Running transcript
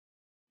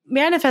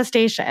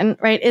manifestation,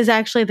 right, is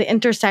actually the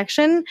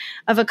intersection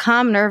of a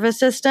calm nervous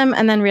system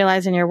and then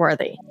realizing you're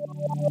worthy.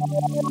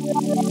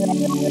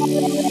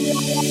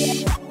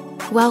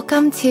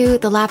 Welcome to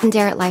The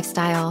Lavender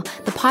Lifestyle,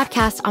 the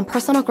podcast on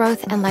personal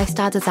growth and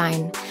lifestyle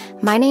design.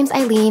 My name's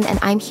Eileen, and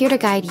I'm here to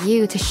guide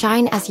you to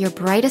shine as your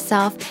brightest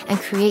self and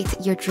create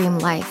your dream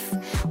life.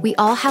 We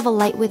all have a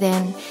light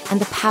within and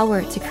the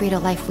power to create a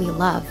life we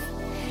love.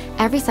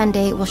 Every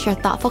Sunday, we'll share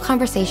thoughtful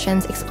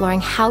conversations exploring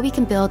how we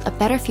can build a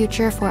better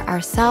future for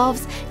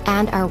ourselves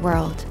and our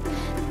world.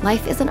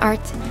 Life is an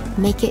art.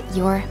 Make it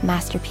your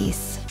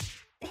masterpiece.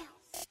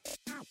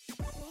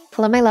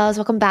 Hello, my loves.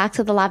 Welcome back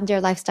to the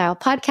Lavender Lifestyle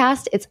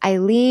Podcast. It's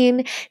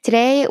Eileen.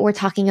 Today, we're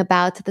talking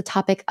about the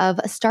topic of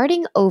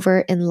starting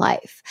over in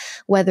life,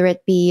 whether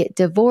it be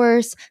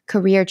divorce,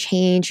 career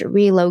change,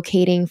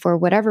 relocating for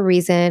whatever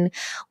reason.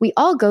 We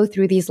all go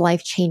through these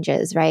life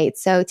changes, right?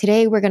 So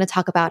today, we're going to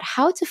talk about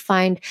how to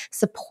find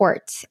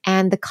support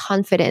and the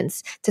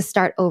confidence to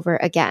start over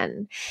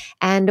again.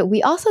 And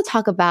we also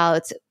talk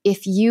about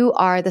if you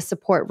are the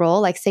support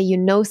role, like say you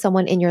know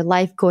someone in your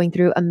life going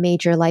through a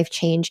major life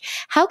change,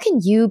 how can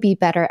you be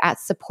better at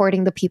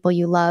supporting the people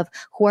you love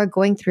who are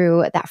going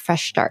through that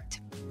fresh start?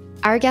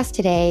 Our guests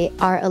today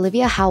are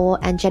Olivia Howell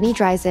and Jenny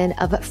Dreisen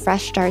of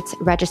Fresh Starts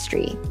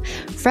Registry.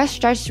 Fresh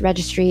Starts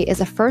Registry is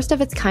a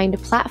first-of-its-kind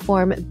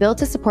platform built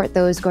to support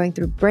those going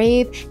through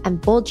brave and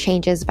bold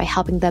changes by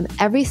helping them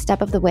every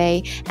step of the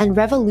way and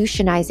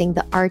revolutionizing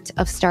the art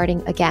of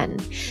starting again.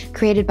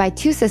 Created by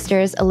two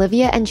sisters,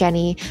 Olivia and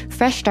Jenny,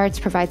 Fresh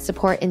Starts provides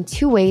support in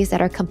two ways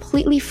that are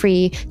completely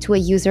free to a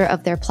user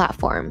of their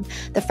platform: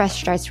 the Fresh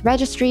Starts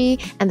Registry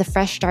and the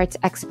Fresh Starts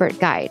Expert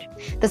Guide.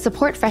 The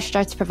support Fresh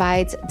Starts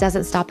provides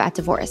doesn't stop at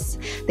divorce.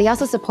 They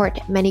also support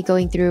many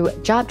going through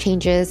job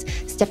changes,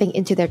 stepping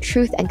into their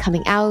truth and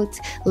coming out,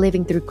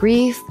 living through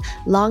grief,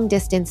 long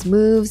distance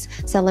moves,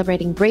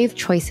 celebrating brave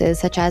choices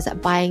such as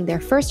buying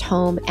their first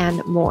home,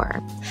 and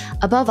more.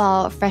 Above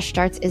all, Fresh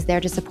Starts is there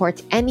to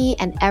support any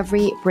and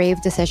every brave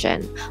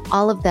decision.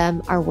 All of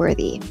them are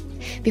worthy.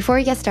 Before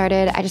we get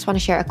started, I just want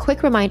to share a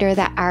quick reminder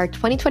that our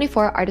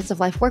 2024 Artists of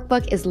Life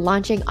workbook is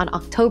launching on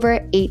October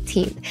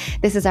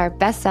 18th. This is our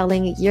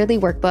best-selling yearly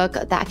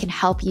workbook that can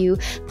help you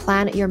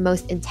plan your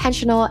most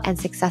intentional and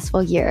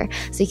successful year.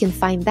 So you can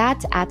find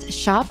that at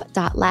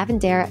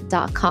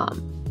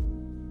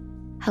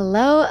shop.lavender.com.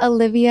 Hello,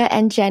 Olivia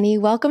and Jenny.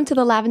 Welcome to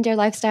the Lavender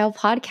Lifestyle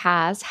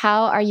Podcast.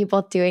 How are you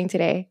both doing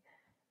today?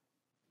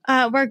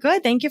 We're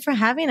good. Thank you for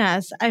having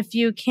us. If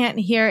you can't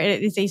hear,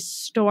 it is a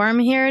storm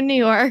here in New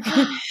York.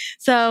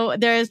 So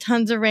there is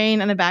tons of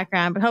rain in the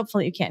background, but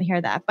hopefully you can't hear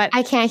that. But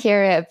I can't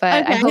hear it,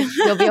 but okay. I hope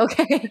you'll be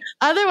okay.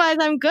 Otherwise,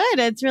 I'm good.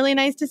 It's really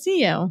nice to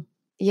see you.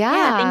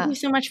 Yeah. Thank you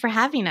so much for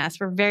having us.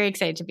 We're very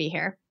excited to be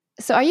here.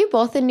 So are you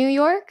both in New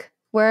York?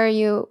 Where are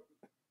you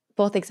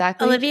both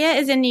exactly? Olivia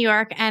is in New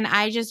York, and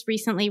I just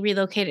recently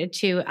relocated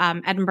to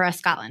Edinburgh,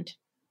 Scotland.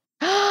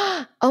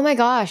 Oh my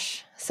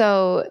gosh.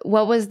 So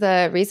what was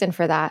the reason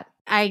for that?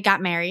 I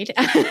got married.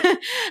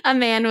 A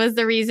man was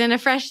the reason, a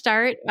fresh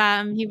start.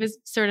 He was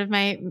sort of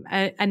my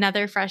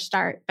another fresh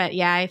start. But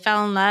yeah, I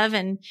fell in love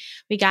and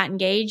we got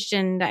engaged,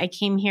 and I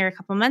came here a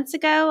couple months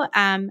ago,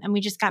 and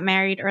we just got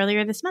married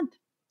earlier this month.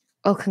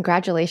 Oh,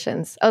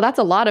 congratulations. Oh, that's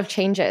a lot of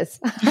changes.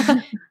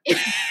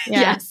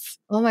 Yes.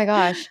 Oh my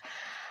gosh.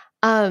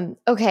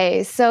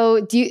 Okay.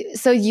 So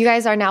you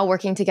guys are now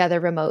working together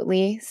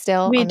remotely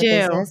still? We on the do.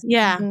 business?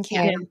 Yeah.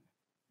 Okay. Yeah.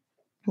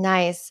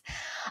 Nice.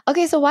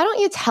 Okay. So why don't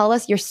you tell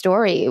us your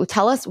story?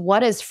 Tell us,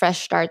 what is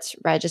Fresh Starts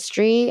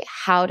Registry?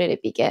 How did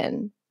it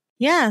begin?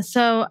 Yeah.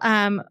 So,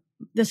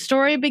 the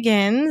story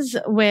begins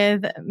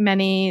with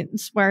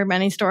where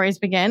many stories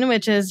begin,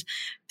 which is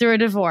through a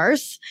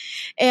divorce.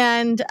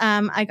 And,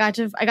 I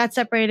got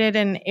separated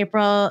in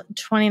April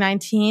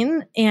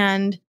 2019.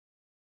 And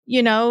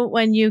you know,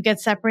 when you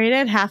get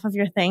separated, half of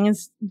your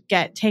things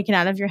get taken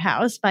out of your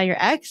house by your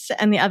ex,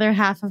 and the other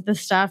half of the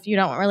stuff you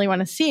don't really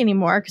want to see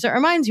anymore because it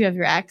reminds you of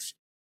your ex.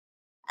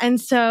 And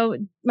so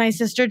my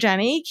sister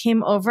Jenny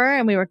came over,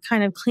 and we were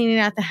kind of cleaning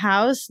out the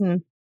house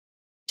and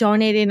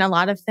donating a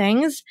lot of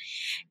things.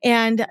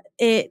 And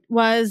it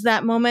was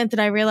that moment that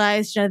I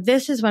realized,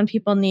 this is when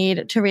people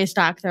need to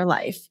restock their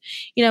life.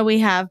 We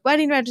have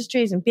wedding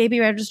registries and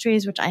baby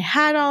registries, which I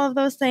had all of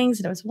those things,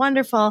 and it was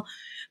wonderful.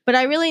 But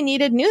I really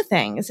needed new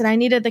things, and I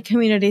needed the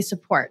community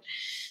support.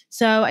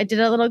 So I did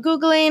a little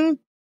Googling.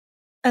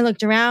 I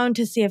looked around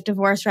to see if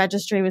divorce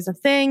registry was a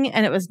thing,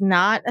 and it was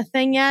not a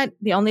thing yet.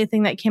 The only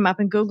thing that came up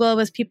in Google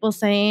was people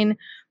saying,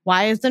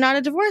 why is there not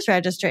a divorce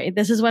registry?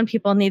 This is when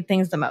people need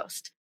things the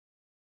most.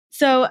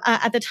 So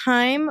at the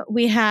time,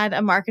 we had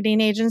a marketing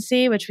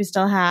agency, which we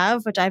still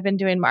have, which I've been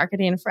doing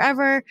marketing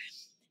forever.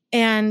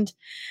 And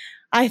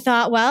I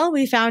thought, well,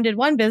 we founded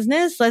one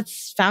business.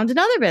 Let's found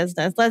another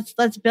business.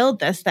 Let's build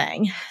this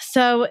thing.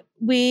 So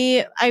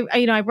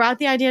I brought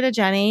the idea to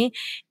Jenny,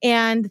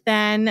 and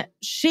then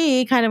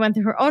she kind of went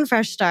through her own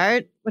fresh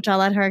start, which I'll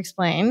let her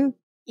explain.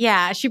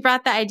 Yeah, she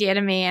brought the idea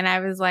to me, and I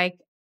was like,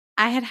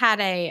 I had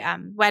a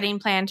wedding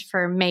planned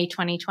for May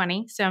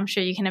 2020. So I'm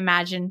sure you can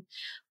imagine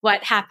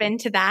what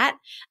happened to that.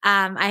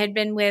 I had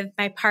been with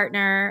my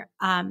partner,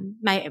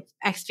 my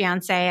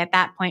ex-fiance at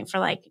that point for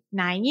like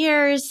 9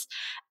 years.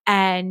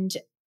 And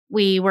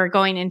we were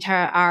going into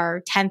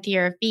our 10th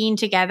year of being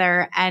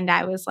together. And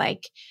I was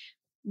like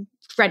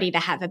ready to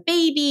have a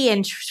baby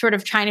and sort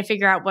of trying to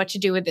figure out what to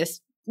do with this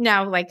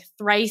now like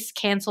thrice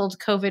canceled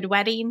COVID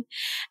wedding.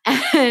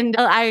 And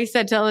I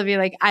said to Olivia,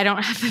 like, I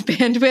don't have the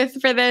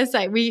bandwidth for this.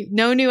 We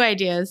no new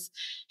ideas.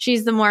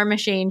 She's the more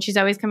machine. She's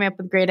always coming up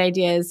with great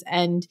ideas.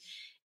 And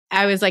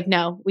I was like,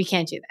 no, we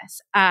can't do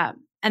this.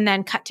 And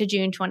then cut to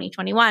June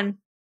 2021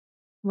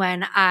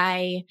 when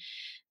I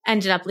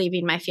ended up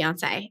leaving my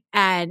fiance.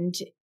 And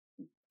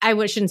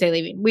I shouldn't say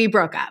leaving. We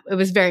broke up. It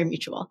was very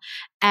mutual.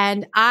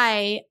 And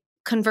I,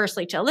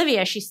 conversely to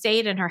Olivia, she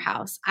stayed in her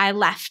house. I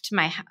left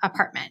my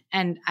apartment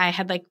and I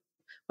had like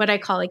what I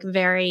call like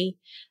very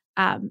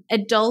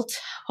adult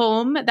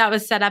home that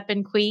was set up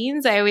in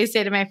Queens. I always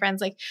say to my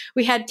friends, like,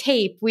 we had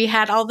tape, we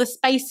had all the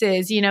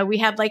spices, we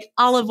had like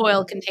olive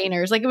oil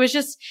containers. Like it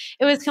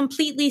was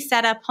completely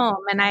set up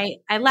home. And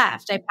I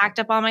left. I packed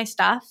up all my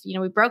stuff.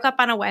 We broke up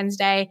on a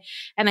Wednesday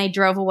and I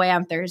drove away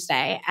on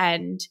Thursday.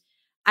 And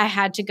I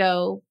had to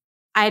go.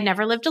 I had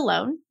never lived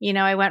alone.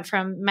 I went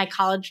from my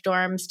college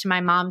dorms to my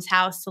mom's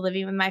house to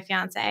living with my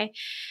fiance.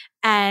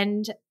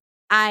 And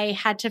I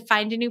had to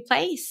find a new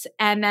place.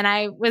 And then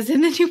I was in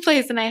the new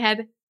place and I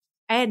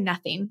had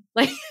nothing.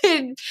 Like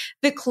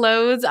the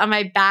clothes on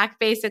my back,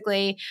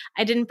 basically.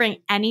 I didn't bring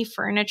any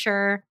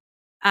furniture.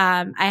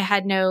 I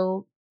had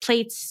no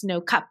plates,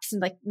 no cups,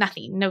 and like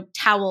nothing, no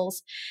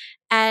towels.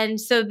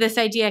 And so this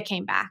idea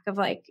came back of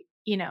like,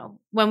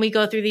 when we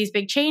go through these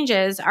big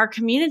changes, our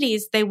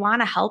communities, they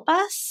want to help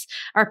us.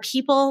 Our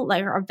people,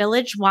 like our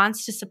village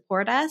wants to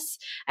support us.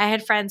 I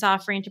had friends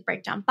offering to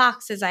break down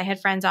boxes. I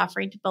had friends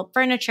offering to build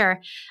furniture.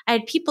 I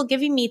had people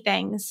giving me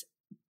things,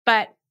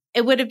 but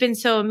it would have been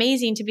so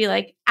amazing to be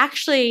like,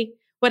 actually,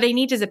 what I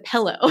need is a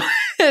pillow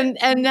and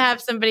have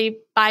somebody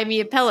buy me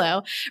a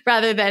pillow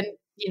rather than,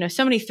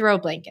 so many throw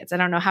blankets. I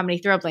don't know how many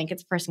throw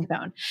blankets a person can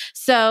own.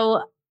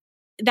 So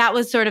that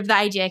was sort of the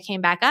idea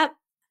came back up.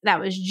 That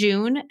was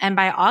June. And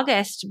by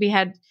August, we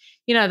had,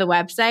 the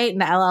website and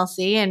the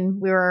LLC,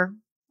 and we were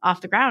off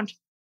the ground.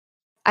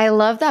 I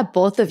love that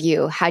both of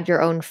you had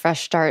your own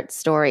fresh start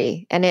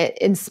story and it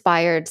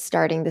inspired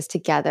starting this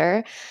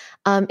together.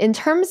 In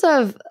terms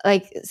of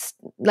like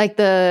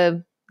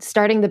the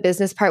starting the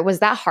business part, was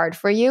that hard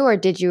for you or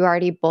did you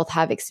already both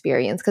have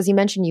experience? Because you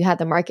mentioned you had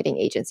the marketing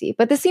agency,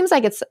 but this seems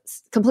like it's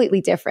completely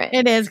different.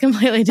 It is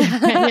completely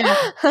different.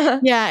 Yeah,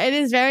 yeah, it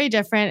is very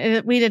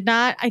different. We did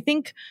not, I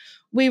think,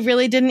 we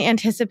really didn't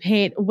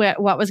anticipate what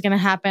was going to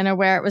happen or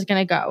where it was going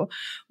to go.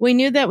 We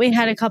knew that we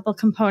had a couple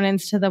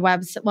components to the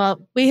website.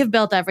 Well, we have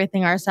built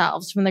everything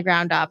ourselves from the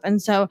ground up. And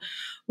so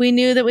we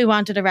knew that we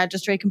wanted a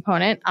registry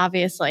component,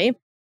 obviously.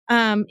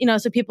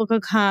 So people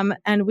could come,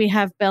 and we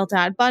have built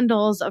out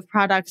bundles of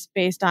products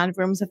based on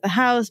rooms of the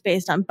house,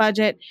 based on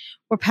budget.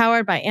 We're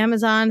powered by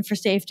Amazon for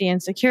safety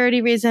and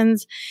security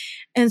reasons.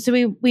 And so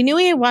we knew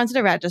we wanted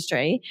a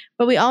registry,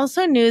 but we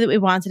also knew that we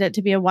wanted it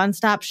to be a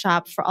one-stop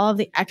shop for all of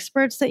the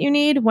experts that you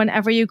need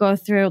whenever you go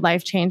through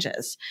life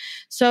changes.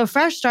 So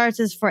Fresh Starts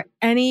is for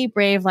any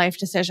brave life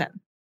decision.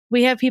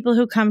 We have people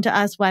who come to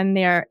us when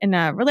they're in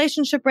a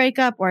relationship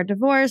breakup or a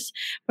divorce,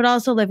 but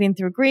also living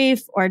through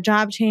grief or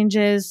job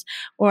changes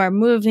or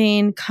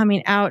moving,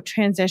 coming out,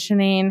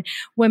 transitioning,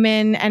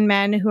 women and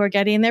men who are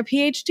getting their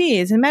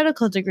PhDs and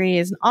medical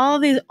degrees and all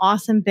of these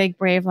awesome, big,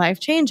 brave life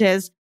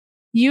changes.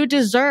 You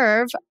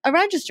deserve a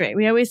registry.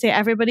 We always say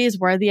everybody is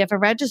worthy of a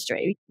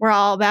registry. We're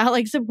all about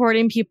like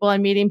supporting people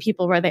and meeting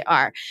people where they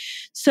are.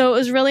 So it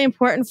was really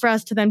important for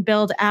us to then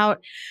build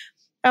out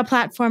a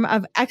platform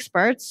of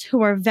experts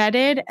who are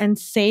vetted and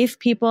safe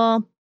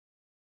people,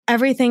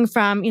 everything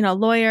from,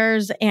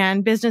 lawyers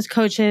and business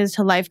coaches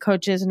to life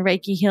coaches and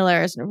Reiki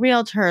healers and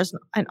realtors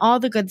and all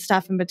the good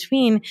stuff in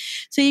between.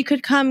 So you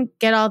could come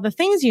get all the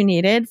things you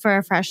needed for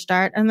a fresh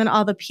start and then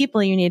all the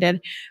people you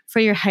needed for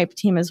your hype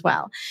team as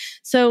well.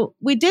 So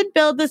we did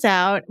build this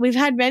out. We've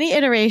had many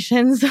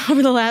iterations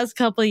over the last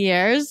couple of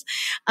years.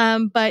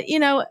 But,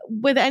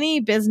 with any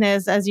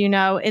business, as you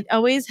know, it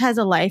always has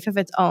a life of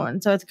its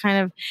own. So it's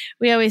kind of,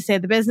 we always say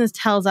the business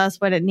tells us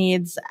what it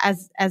needs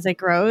as it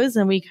grows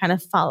and we kind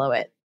of follow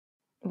it.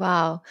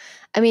 Wow.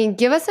 I mean,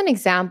 give us an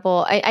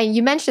example.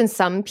 You mentioned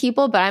some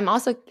people, but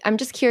I'm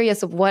just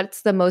curious of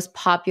what's the most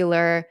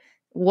popular,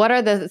 what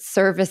are the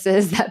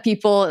services that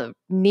people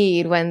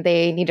need when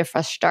they need a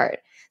fresh start?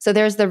 So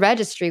there's the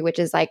registry, which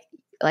is like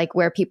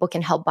where people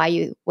can help buy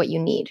you what you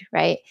need,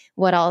 right?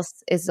 What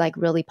else is like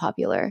really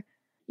popular?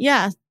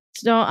 Yeah.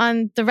 So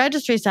on the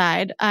registry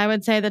side, I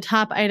would say the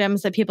top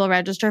items that people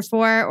register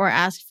for or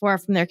ask for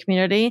from their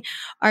community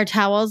are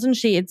towels and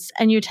sheets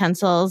and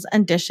utensils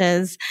and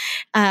dishes,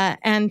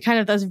 and kind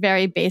of those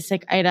very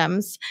basic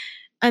items.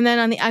 And then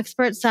on the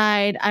expert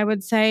side, I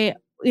would say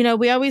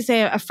we always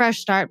say a fresh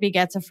start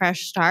begets a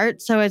fresh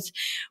start. So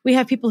we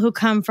have people who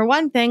come for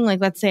one thing,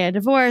 like let's say a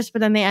divorce,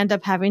 but then they end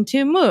up having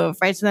to move,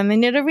 right? So then they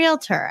need a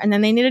realtor, and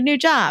then they need a new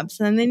job.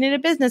 So then they need a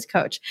business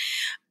coach.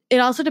 It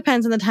also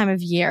depends on the time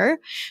of year.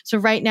 So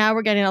right now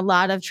we're getting a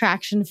lot of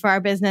traction for our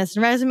business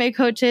and resume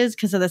coaches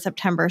because of the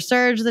September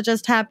surge that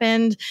just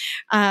happened.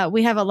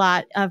 We have a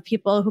lot of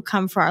people who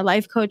come for our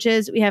life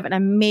coaches. We have an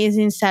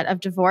amazing set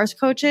of divorce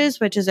coaches,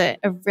 which is a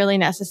really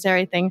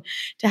necessary thing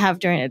to have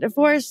during a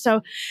divorce.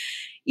 So,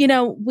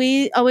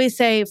 we always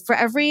say for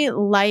every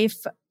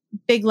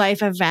big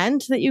life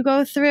event that you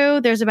go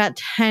through, there's about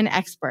 10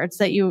 experts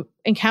that you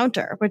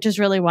encounter, which is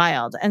really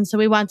wild. And so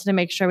we wanted to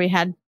make sure we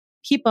had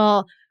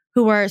people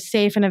who were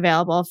safe and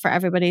available for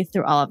everybody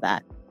through all of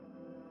that.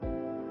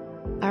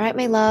 All right,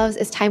 my loves,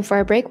 it's time for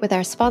a break with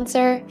our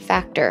sponsor,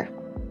 Factor.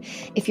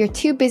 If you're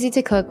too busy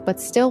to cook but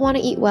still want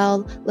to eat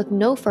well, look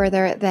no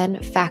further than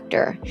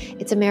Factor.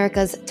 It's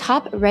America's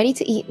top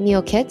ready-to-eat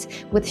meal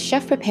kit with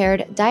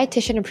chef-prepared,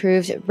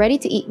 dietitian-approved,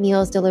 ready-to-eat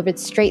meals delivered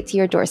straight to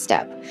your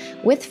doorstep.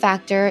 With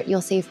Factor,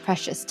 you'll save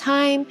precious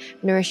time,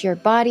 nourish your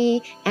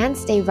body, and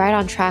stay right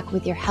on track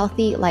with your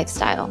healthy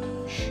lifestyle.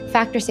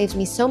 Factor saves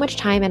me so much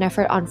time and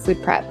effort on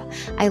food prep.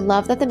 I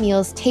love that the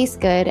meals taste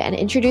good and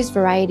introduce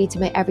variety to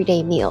my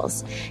everyday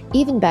meals.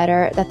 Even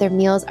better, that their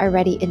meals are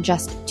ready in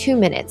just 2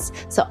 minutes,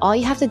 so all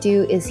you have to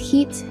do is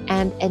heat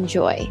and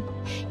enjoy.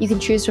 You can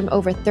choose from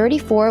over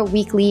 34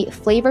 weekly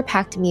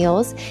flavor-packed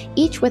meals,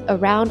 each with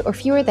around or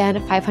fewer than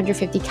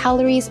 550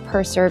 calories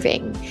per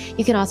serving.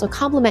 You can also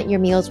complement your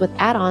meals with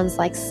add-ons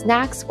like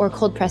snacks or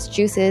cold-pressed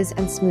juices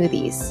and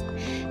smoothies.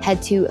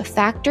 Head to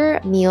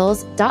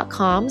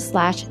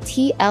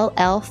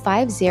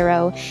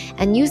factormeals.com/TLL50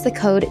 and use the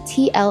code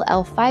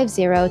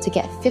TLL50 to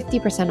get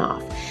 50%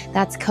 off.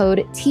 That's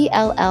code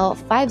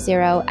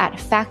TLL50 at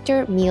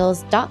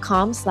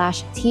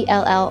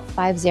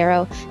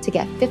factormeals.com/TLL50 to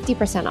get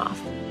 50% off.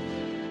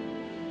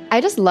 I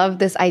just love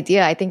this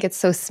idea. I think it's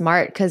so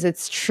smart because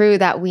it's true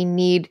that we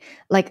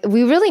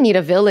really need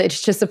a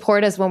village to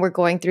support us when we're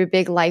going through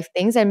big life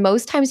things. And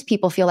most times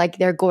people feel like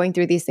they're going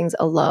through these things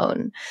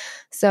alone.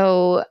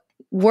 So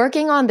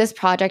working on this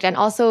project and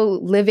also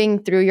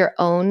living through your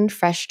own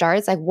fresh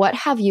starts, what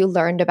have you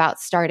learned about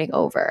starting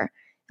over?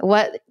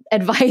 What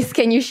advice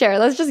can you share?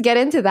 Let's just get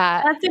into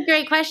that. That's a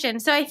great question.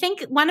 So I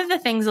think one of the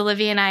things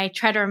Olivia and I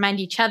try to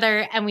remind each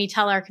other, and we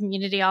tell our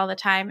community all the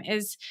time,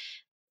 is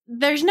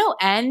there's no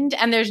end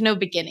and there's no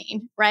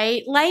beginning,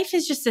 right? Life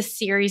is just a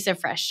series of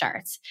fresh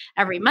starts.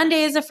 Every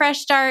Monday is a fresh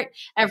start.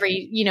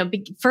 Every,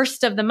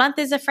 first of the month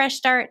is a fresh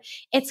start.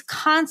 It's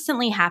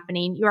constantly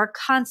happening. You are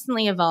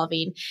constantly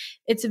evolving.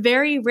 It's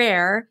very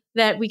rare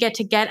that we get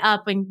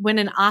up and win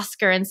an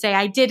Oscar and say,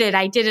 I did it,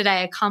 I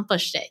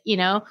accomplished it.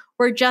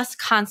 We're just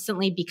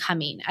constantly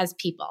becoming as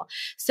people.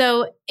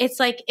 So it's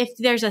like, if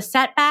there's a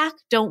setback,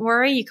 don't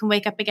worry, you can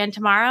wake up again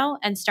tomorrow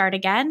and start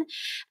again.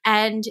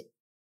 And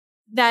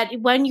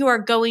that when you are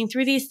going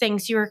through these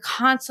things, you are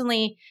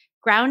constantly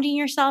grounding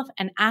yourself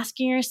and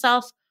asking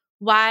yourself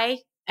why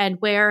and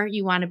where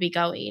you want to be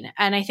going.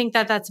 And I think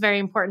that that's very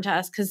important to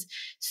us because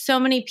so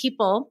many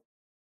people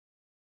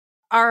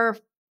are,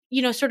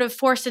 sort of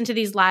forced into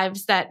these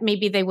lives that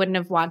maybe they wouldn't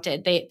have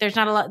wanted. There's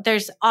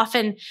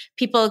often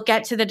people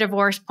get to the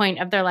divorce point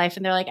of their life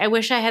and they're like, I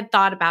wish I had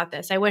thought about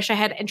this. I wish I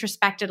had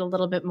introspected a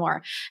little bit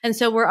more. And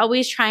so we're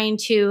always trying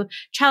to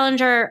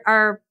challenge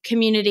our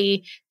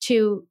community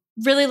to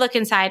really look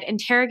inside,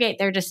 interrogate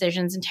their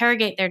decisions,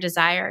 interrogate their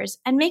desires,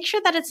 and make sure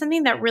that it's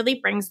something that really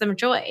brings them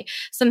joy.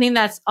 Something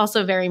that's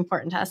also very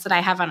important to us that I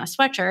have on a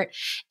sweatshirt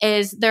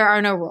is there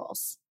are no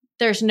rules.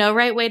 There's no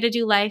right way to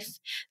do life.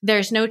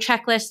 There's no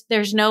checklist.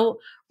 There's no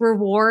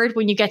reward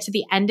when you get to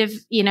the end of,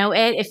 it.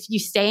 If you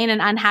stay in an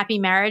unhappy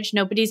marriage,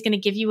 nobody's going to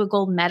give you a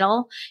gold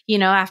medal,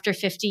 after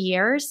 50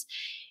 years.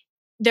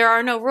 There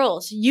are no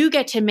rules. You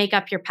get to make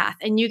up your path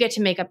and you get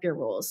to make up your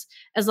rules.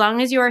 As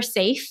long as you are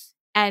safe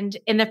and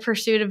in the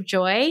pursuit of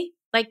joy,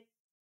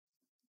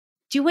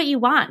 do what you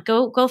want.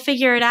 Go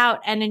figure it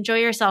out and enjoy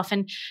yourself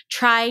and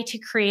try to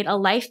create a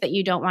life that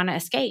you don't want to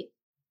escape.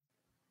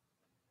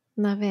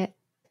 Love it.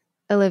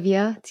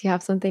 Olivia, do you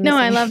have something to say? No,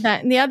 I love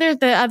that. And the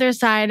other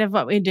side of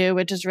what we do,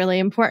 which is really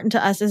important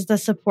to us, is the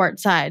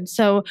support side.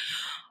 So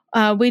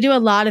we do a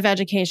lot of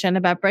education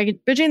about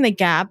bridging the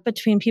gap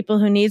between people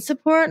who need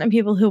support and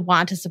people who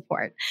want to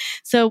support.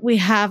 So we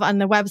have on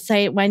the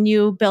website, when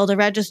you build a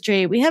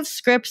registry, we have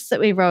scripts that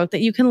we wrote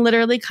that you can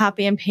literally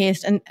copy and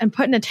paste and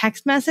put in a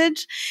text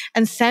message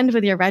and send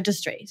with your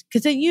registry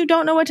because you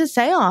don't know what to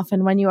say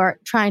often when you are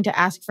trying to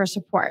ask for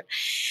support.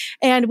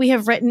 And we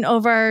have written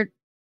over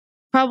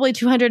probably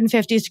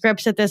 250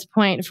 scripts at this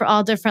point for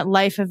all different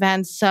life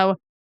events. So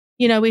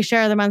we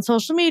share them on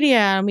social media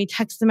and we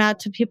text them out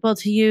to people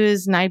to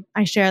use. And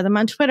I share them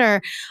on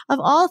Twitter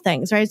of all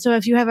things, right? So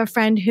if you have a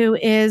friend who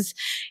is,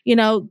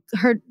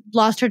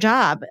 lost her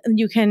job,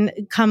 you can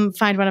come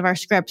find one of our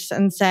scripts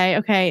and say,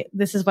 okay,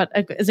 this is what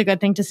is a good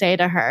thing to say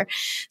to her.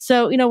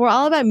 So, we're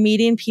all about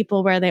meeting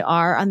people where they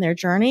are on their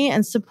journey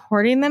and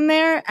supporting them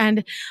there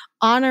and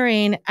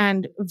honoring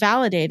and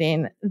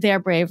validating their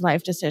brave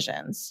life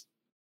decisions.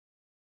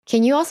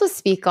 Can you also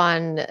speak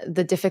on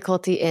the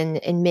difficulty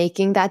in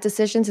making that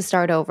decision to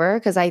start over?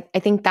 Because I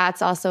think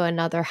that's also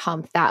another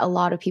hump that a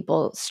lot of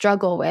people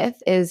struggle with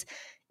is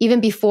even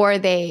before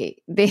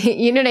they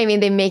you know what I mean,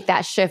 they make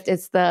that shift.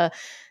 It's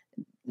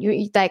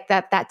like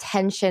that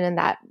tension and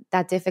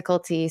that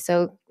difficulty.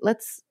 So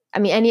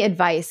any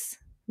advice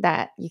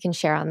that you can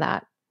share on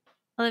that?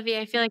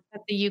 Olivia, I feel like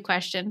that's a you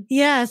question.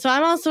 Yeah. So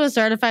I'm also a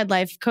certified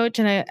life coach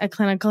and a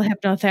clinical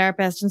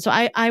hypnotherapist. And so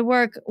I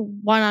work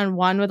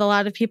one-on-one with a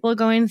lot of people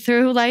going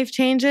through life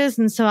changes.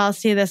 And so I'll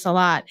see this a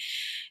lot.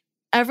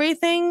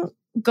 Everything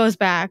goes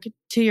back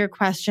to your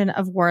question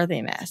of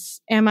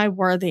worthiness. Am I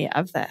worthy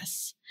of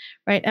this?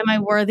 Right? Am I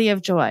worthy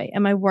of joy?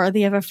 Am I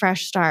worthy of a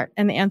fresh start?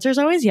 And the answer is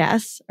always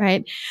yes,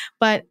 right?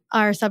 But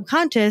our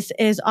subconscious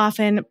is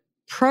often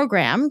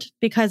programmed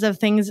because of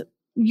things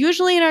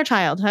usually in our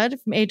childhood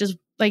from ages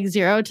like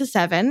 0 to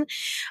 7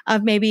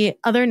 of maybe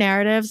other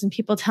narratives and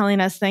people telling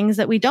us things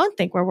that we don't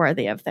think we're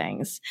worthy of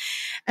things.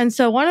 And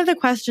so one of the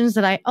questions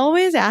that I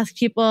always ask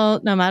people,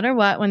 no matter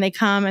what, when they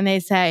come and they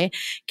say,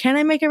 can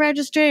I make a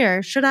registry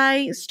or should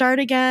I start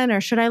again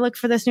or should I look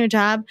for this new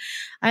job?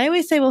 I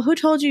always say, well, who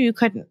told you you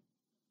couldn't,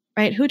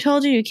 right? Who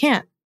told you you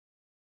can't?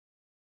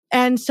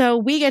 And so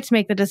we get to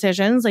make the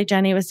decisions, like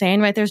Jenny was saying,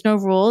 right? There's no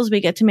rules. We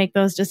get to make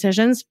those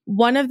decisions.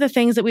 One of the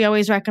things that we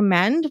always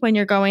recommend when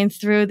you're going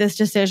through this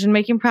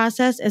decision-making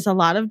process is a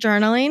lot of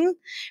journaling,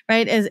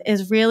 right?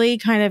 Is really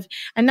kind of,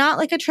 and not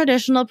like a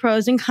traditional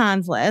pros and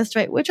cons list,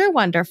 right? Which are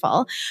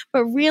wonderful,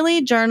 but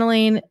really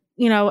journaling,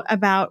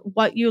 about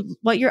what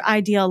your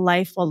ideal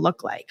life will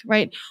look like,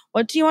 right?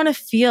 What do you want to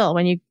feel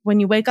when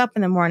you wake up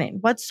in the morning?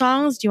 What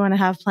songs do you want to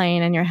have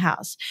playing in your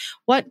house?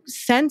 What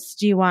scents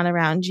do you want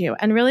around you?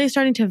 And really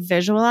starting to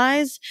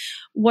visualize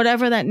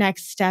whatever that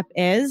next step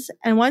is.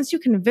 And once you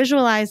can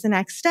visualize the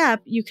next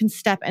step, you can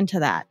step into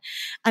that.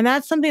 And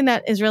that's something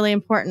that is really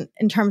important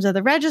in terms of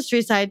the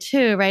registry side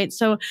too, right?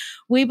 So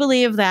we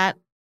believe that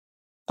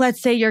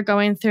let's say you're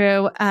going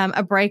through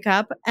a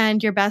breakup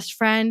and your best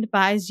friend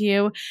buys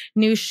you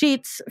new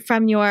sheets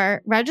from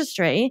your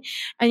registry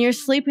and you're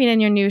sleeping in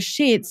your new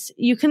sheets,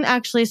 you can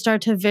actually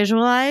start to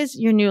visualize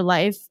your new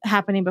life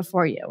happening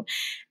before you.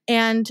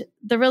 And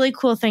the really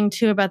cool thing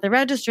too about the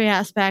registry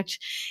aspect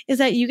is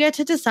that you get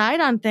to decide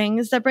on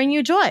things that bring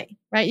you joy,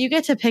 right? You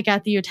get to pick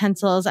out the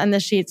utensils and the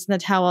sheets and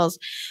the towels.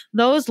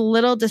 Those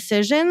little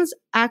decisions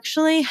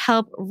actually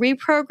help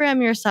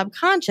reprogram your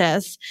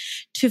subconscious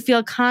to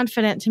feel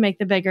confident to make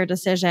the bigger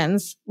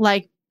decisions,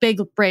 like big,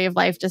 brave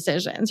life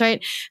decisions,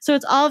 right? So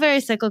it's all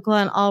very cyclical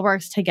and all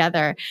works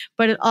together,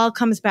 but it all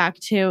comes back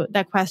to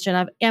that question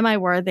of, am I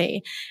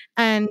worthy?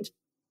 And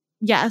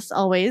yes,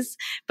 always.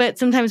 But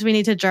sometimes we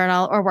need to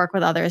journal or work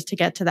with others to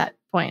get to that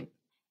point.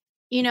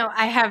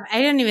 I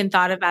hadn't even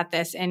thought about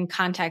this in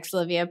context,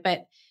 Olivia,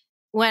 but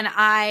when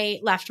I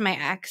left my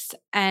ex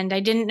and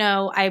I didn't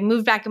know, I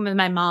moved back in with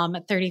my mom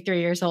at 33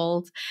 years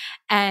old.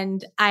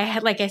 And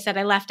like I said,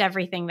 I left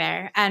everything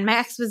there. And my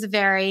ex was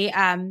very,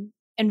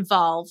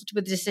 involved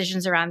with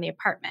decisions around the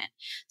apartment.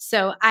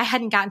 So I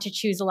hadn't gotten to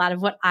choose a lot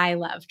of what I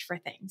loved for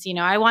things.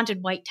 I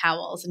wanted white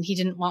towels and he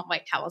didn't want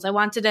white towels. I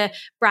wanted a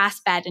brass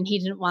bed and he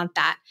didn't want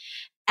that.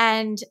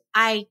 And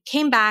I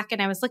came back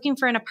and I was looking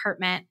for an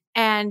apartment,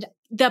 and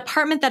the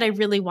apartment that I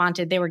really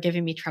wanted, they were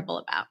giving me trouble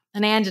about.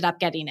 And I ended up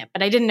getting it,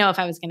 but I didn't know if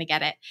I was going to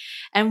get it.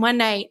 And one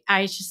night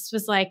I just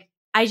was like,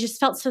 I just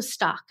felt so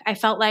stuck. I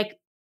felt like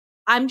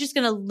I'm just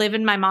going to live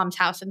in my mom's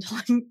house until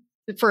I'm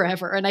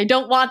forever. And I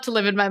don't want to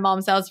live in my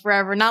mom's house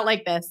forever, not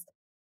like this.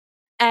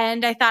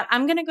 And I thought,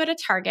 I'm going to go to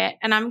Target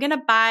and I'm going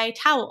to buy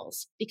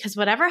towels, because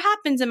whatever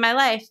happens in my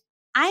life,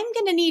 I'm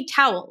going to need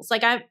towels.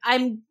 Like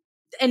I'm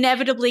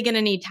inevitably going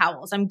to need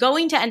towels. I'm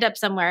going to end up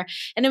somewhere.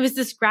 And it was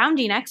this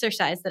grounding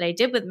exercise that I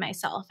did with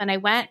myself. And I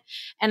went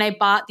and I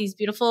bought these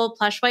beautiful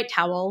plush white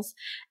towels.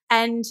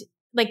 And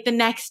like the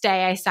next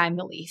day I signed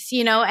the lease,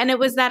 and it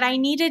was that I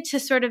needed to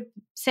sort of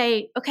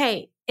say,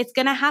 okay, it's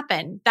going to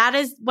happen. That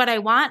is what I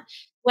want,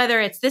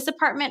 whether it's this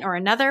apartment or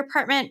another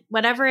apartment,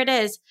 whatever it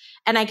is.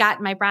 And I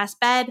got my brass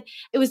bed.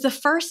 It was the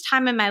first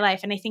time in my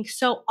life. And I think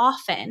so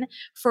often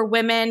for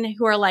women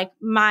who are like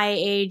my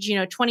age,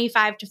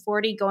 25 to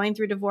 40 going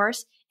through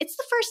divorce, it's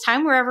the first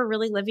time we're ever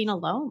really living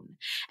alone.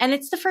 And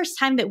it's the first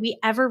time that we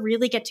ever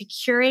really get to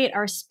curate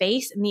our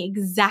space in the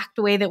exact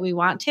way that we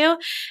want to.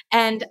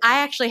 And I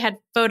actually had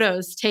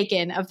photos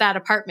taken of that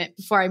apartment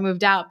before I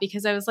moved out,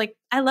 because I was like,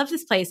 I love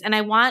this place and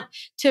I want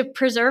to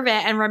preserve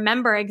it and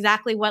remember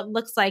exactly what it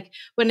looks like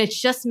when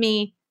it's just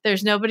me.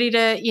 There's nobody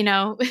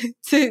to,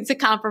 to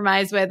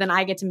compromise with, and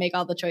I get to make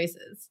all the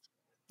choices.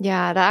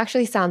 Yeah, that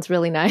actually sounds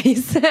really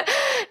nice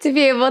to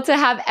be able to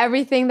have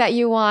everything that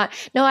you want.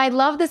 No, I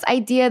love this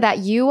idea that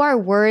you are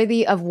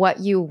worthy of what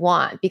you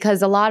want,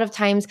 because a lot of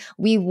times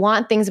we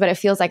want things, but it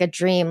feels like a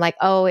dream, like,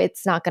 oh,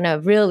 it's not going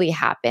to really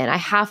happen. I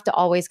have to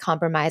always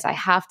compromise. I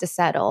have to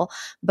settle.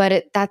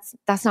 But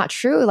that's not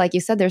true. Like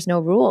you said, there's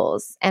no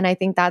rules. And I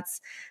think that's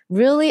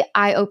really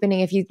eye-opening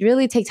if you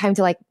really take time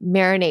to like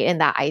marinate in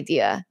that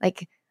idea.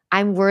 Like,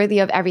 I'm worthy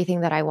of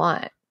everything that I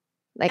want.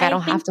 Like I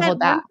don't have think to that hold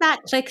back. once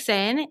that clicks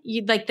in,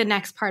 you like the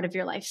next part of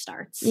your life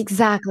starts.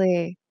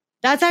 Exactly.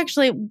 That's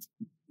actually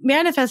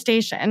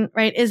manifestation,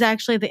 right? Is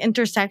actually the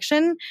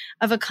intersection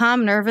of a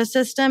calm nervous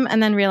system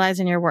and then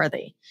realizing you're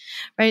worthy,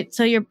 right?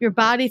 So your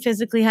body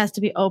physically has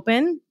to be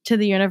open to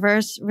the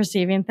universe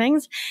receiving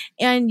things,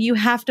 and you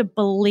have to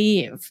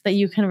believe that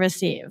you can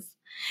receive.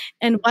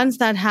 And once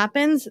that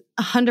happens,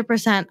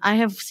 100%, I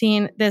have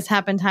seen this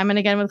happen time and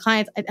again with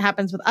clients. It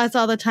happens with us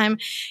all the time.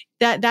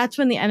 That's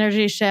when the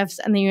energy shifts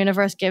and the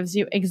universe gives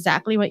you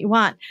exactly what you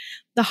want.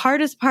 The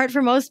hardest part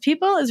for most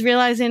people is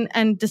realizing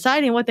and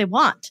deciding what they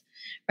want.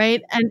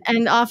 Right.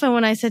 And often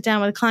when I sit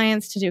down with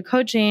clients to do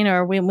coaching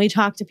or when we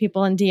talk to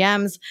people in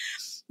DMs,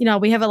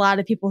 we have a lot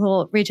of people who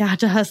will reach out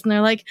to us and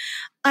they're like,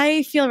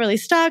 I feel really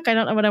stuck. I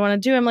don't know what I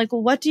want to do. I'm like,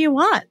 well, what do you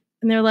want?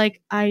 And they're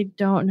like, I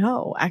don't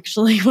know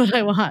actually what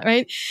I want.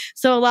 Right.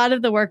 So a lot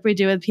of the work we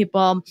do with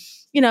people,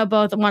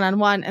 both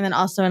one-on-one and then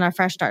also in our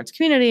Fresh Starts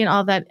community and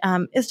all that,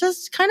 is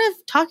just kind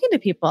of talking to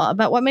people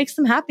about what makes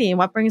them happy and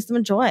what brings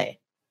them joy.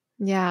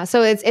 Yeah.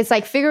 So it's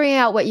like figuring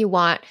out what you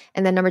want.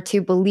 And then number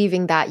two,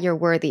 believing that you're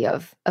worthy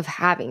of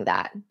having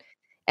that.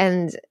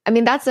 And I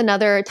mean, that's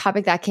another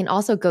topic that can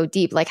also go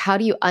deep. Like, how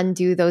do you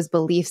undo those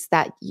beliefs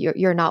that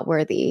you're not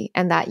worthy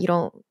and that you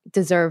don't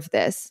deserve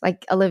this?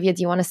 Like, Olivia,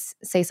 do you want to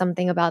say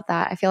something about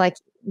that? I feel like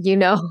you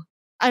know.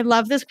 I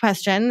love this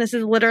question. This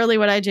is literally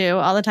what I do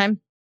all the time.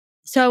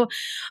 So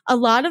a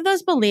lot of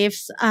those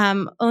beliefs,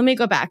 let me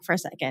go back for a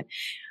second.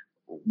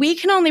 We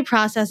can only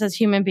process as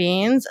human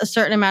beings a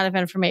certain amount of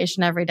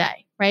information every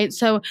day, right?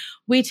 So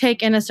we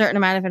take in a certain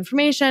amount of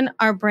information.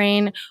 Our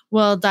brain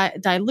will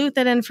dilute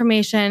that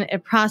information.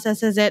 It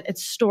processes it. It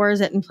stores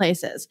it in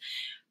places.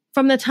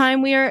 From the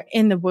time we are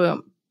in the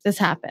womb, this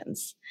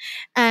happens.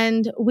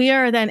 And we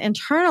are then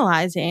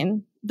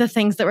internalizing the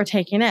things that we're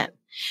taking in.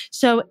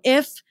 So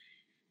if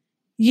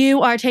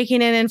you are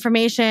taking in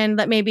information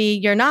that maybe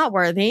you're not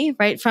worthy,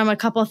 right? From a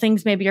couple of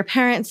things maybe your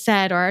parents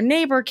said or a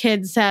neighbor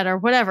kid said or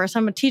whatever,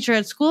 some teacher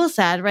at school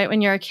said, right?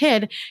 When you're a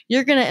kid,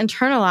 you're going to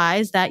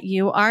internalize that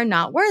you are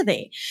not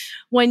worthy.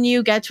 When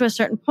you get to a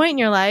certain point in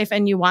your life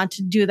and you want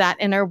to do that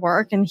inner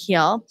work and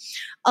heal,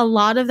 a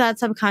lot of that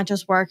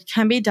subconscious work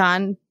can be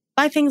done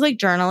by things like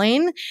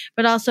journaling,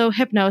 but also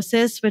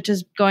hypnosis, which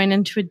is going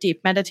into a deep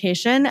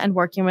meditation and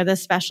working with a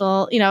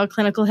special,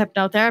 clinical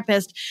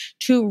hypnotherapist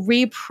to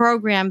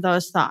reprogram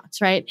those thoughts,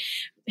 right?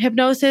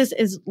 Hypnosis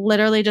is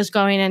literally just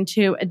going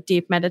into a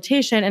deep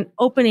meditation and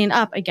opening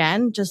up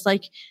again, just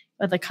like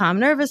with the calm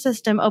nervous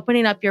system,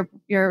 opening up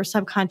your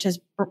subconscious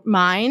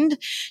mind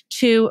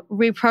to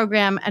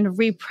reprogram and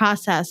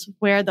reprocess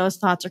where those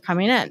thoughts are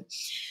coming in.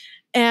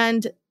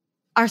 And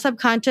our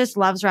subconscious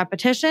loves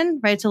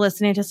repetition, right? So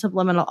listening to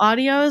subliminal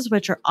audios,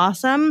 which are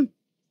awesome.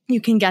 You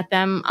can get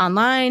them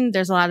online.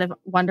 There's a lot of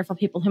wonderful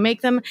people who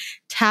make them.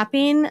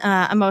 Tapping,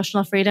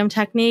 emotional freedom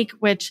technique,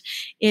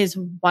 which is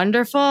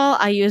wonderful.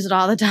 I use it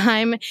all the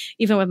time,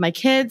 even with my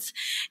kids.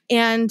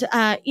 And,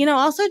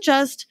 also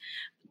just,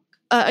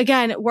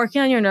 again,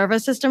 working on your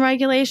nervous system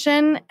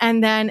regulation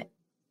and then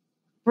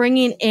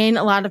bringing in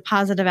a lot of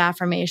positive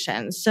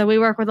affirmations. So we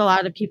work with a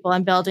lot of people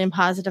on building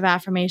positive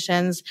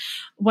affirmations.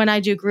 When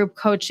I do group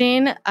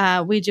coaching,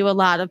 we do a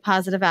lot of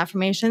positive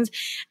affirmations.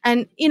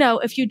 And,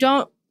 if you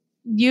don't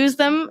use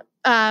them,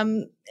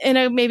 in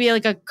a maybe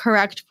like a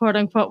correct quote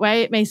unquote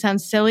way, it may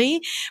sound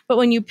silly, but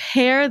when you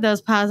pair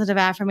those positive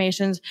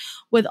affirmations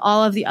with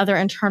all of the other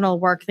internal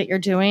work that you're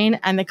doing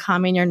and the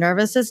calming your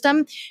nervous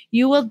system,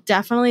 you will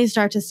definitely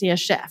start to see a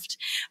shift.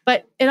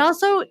 But it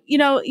also,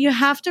 you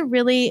have to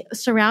really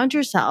surround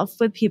yourself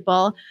with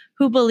people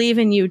who believe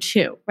in you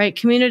too, right?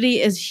 Community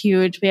is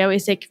huge. We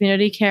always say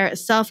community care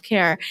is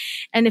self-care.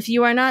 And if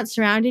you are not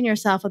surrounding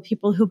yourself with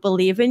people who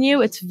believe in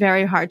you, it's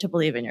very hard to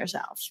believe in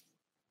yourself.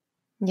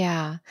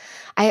 Yeah.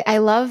 I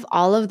love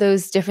all of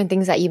those different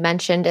things that you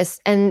mentioned.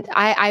 And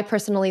I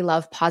personally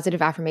love positive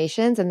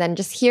affirmations. And then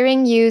just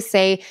hearing you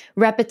say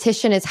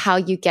repetition is how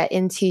you get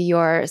into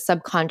your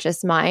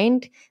subconscious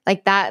mind,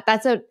 like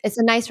it's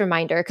a nice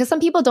reminder because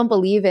some people don't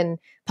believe in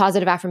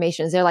positive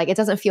affirmations. They're like, it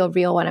doesn't feel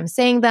real when I'm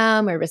saying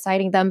them or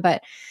reciting them.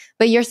 But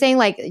you're saying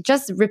like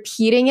just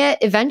repeating it,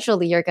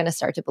 eventually you're going to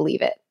start to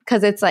believe it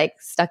because it's like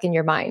stuck in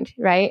your mind,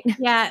 right?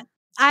 Yeah.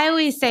 I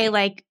always say,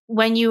 like,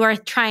 when you are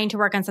trying to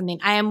work on something,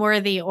 I am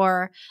worthy,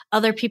 or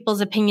other people's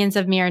opinions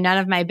of me are none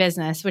of my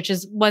business, which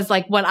was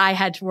like what I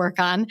had to work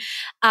on,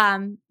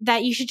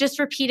 that you should just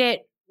repeat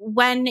it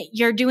when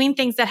you're doing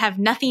things that have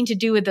nothing to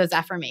do with those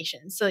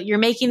affirmations. So you're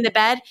making the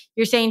bed,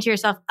 you're saying to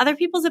yourself, other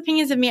people's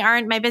opinions of me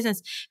aren't my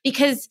business,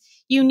 because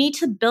you need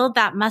to build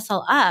that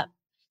muscle up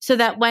so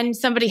that when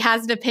somebody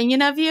has an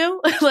opinion of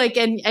you, like,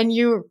 and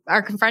you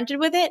are confronted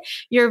with it,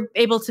 you're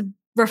able to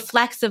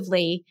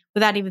reflexively,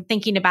 without even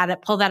thinking about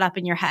it, pull that up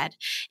in your head.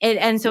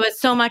 And so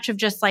it's so much of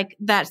just like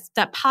that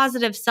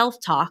positive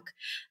self-talk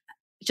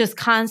just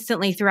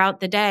constantly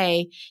throughout the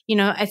day.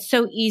 It's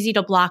so easy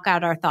to block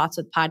out our thoughts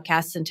with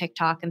podcasts and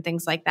TikTok and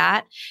things like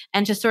that.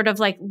 And to sort of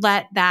like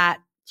let that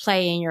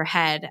play in your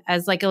head,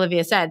 as like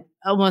Olivia said,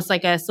 almost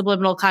like a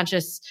subliminal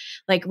conscious,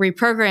 like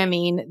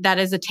reprogramming that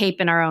is a tape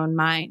in our own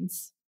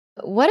minds.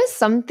 What is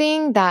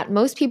something that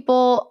most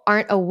people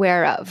aren't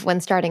aware of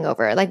when starting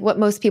over? Like what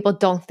most people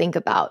don't think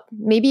about?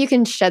 Maybe you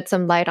can shed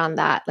some light on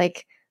that.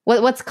 Like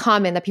what's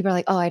common that people are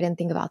like, oh, I didn't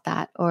think about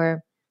that.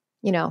 Or,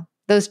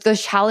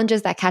 those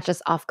challenges that catch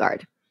us off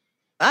guard.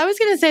 I was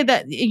going to say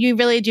that you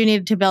really do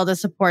need to build a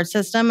support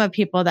system of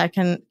people that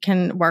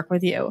can work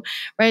with you,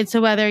 right?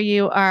 So whether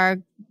you are,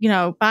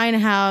 buying a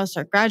house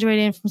or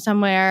graduating from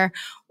somewhere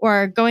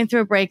or going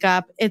through a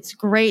breakup, it's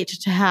great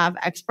to have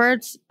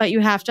experts, but you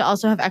have to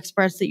also have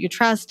experts that you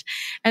trust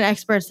and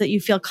experts that you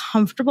feel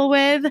comfortable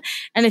with.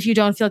 And if you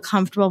don't feel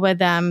comfortable with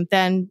them,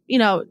 then,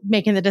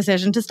 making the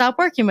decision to stop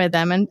working with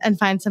them and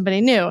find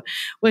somebody new,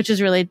 which is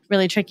really,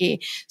 really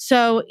tricky.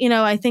 So,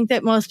 I think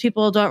that most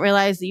people don't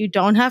realize that you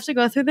don't have to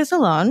go through this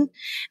alone.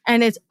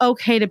 And it's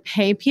okay to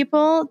pay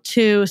people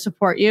to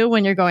support you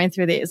when you're going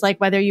through these, like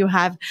whether you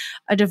have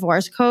a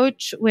divorce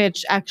coach,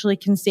 which actually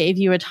can save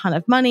you a ton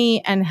of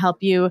money and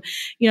help you,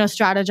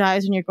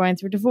 strategize when you're going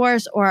through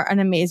divorce, or an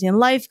amazing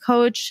life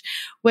coach,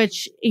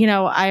 which,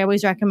 I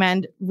always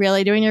recommend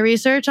really doing your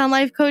research on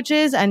life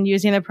coaches and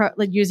using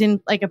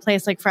a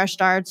place like Fresh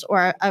Starts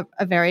or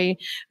a very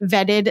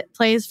vetted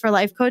place for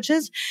life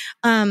coaches.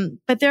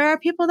 But there are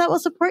people that will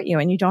support you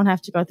and you don't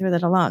have to go through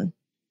that alone.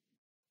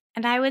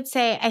 And I would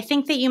say, I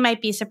think that you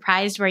might be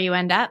surprised where you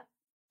end up.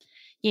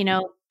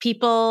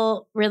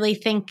 People really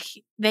think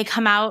they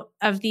come out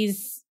of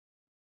these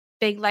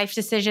big life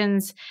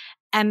decisions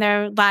and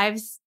their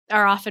lives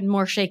are often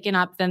more shaken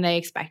up than they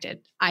expected.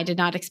 I did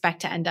not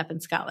expect to end up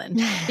in Scotland.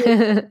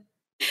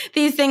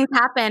 These things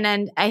happen.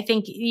 And I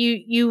think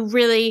you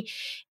really,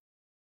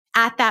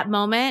 at that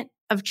moment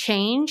of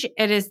change,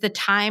 it is the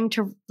time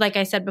to, like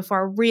I said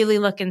before, really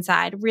look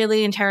inside,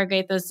 really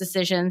interrogate those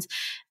decisions.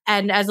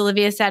 And as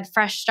Olivia said,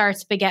 fresh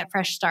starts beget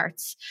fresh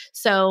starts.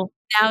 So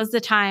now's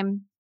the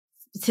time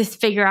to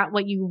figure out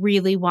what you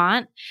really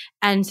want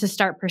and to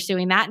start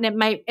pursuing that. And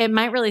it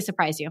might really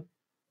surprise you.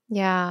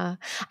 Yeah.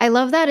 I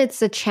love that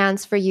it's a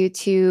chance for you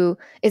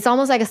it's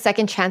almost like a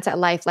second chance at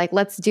life. Like,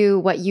 let's do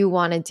what you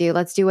want to do.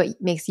 Let's do what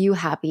makes you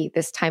happy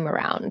this time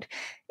around.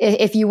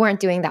 If you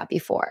weren't doing that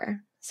before.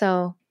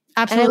 So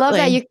absolutely. And I love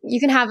that you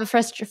can have a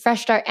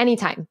fresh start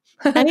anytime.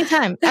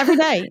 Anytime, every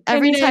day,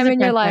 every time in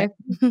your life.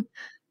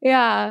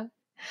 Yeah.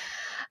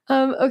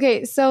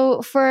 Okay.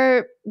 So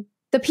for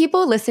the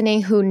people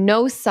listening who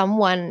know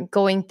someone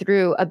going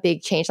through a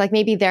big change, like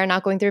maybe they're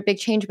not going through a big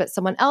change, but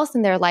someone else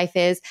in their life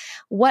is,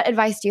 what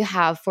advice do you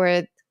have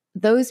for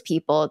those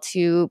people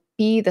to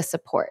be the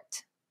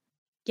support?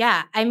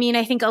 Yeah. I mean,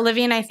 I think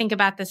Olivia and I think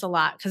about this a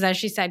lot because, as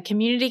she said,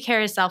 community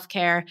care is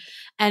self-care.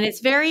 And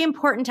it's very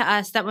important to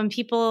us that when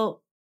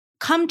people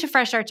come to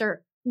Fresh Starts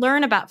or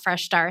learn about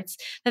Fresh Starts,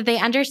 that they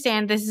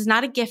understand this is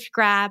not a gift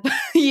grab.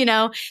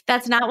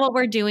 That's not what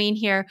we're doing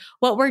here.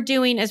 What we're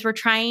doing is we're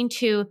trying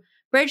to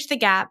bridge the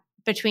gap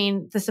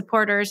between the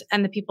supporters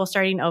and the people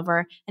starting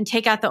over and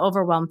take out the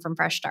overwhelm from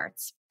Fresh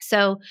Starts.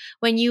 So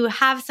when you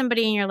have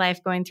somebody in your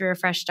life going through a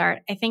fresh start,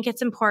 I think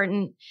it's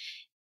important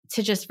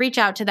to just reach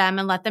out to them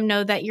and let them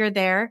know that you're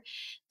there.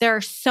 There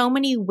are so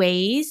many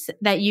ways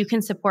that you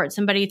can support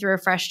somebody through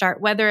a fresh start,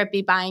 whether it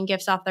be buying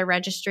gifts off their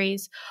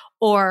registries,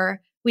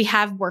 or we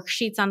have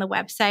worksheets on the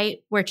website,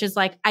 which is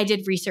like, I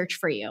did research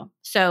for you.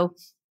 So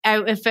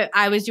if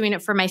I was doing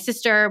it for my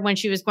sister when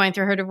she was going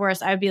through her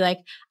divorce, I would be like,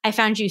 I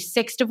found you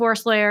 6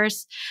 divorce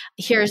lawyers.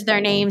 Here's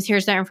their names.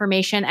 Here's their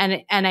information.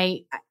 And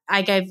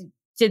I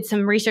did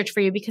some research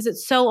for you because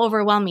it's so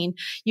overwhelming.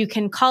 You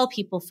can call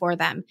people for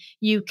them.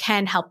 You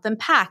can help them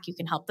pack. You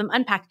can help them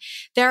unpack.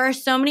 There are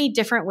so many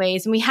different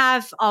ways. And we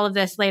have all of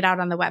this laid out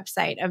on the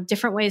website of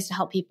different ways to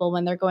help people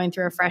when they're going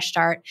through a fresh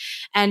start.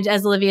 And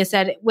as Olivia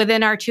said,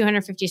 within our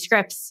 250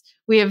 scripts,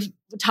 we have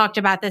talked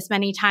about this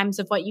many times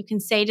of what you can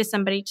say to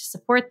somebody to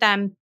support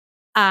them.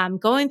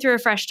 Going through a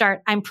fresh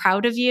start, I'm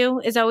proud of you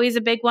is always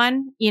a big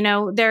one.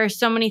 There are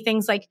so many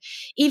things, like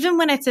even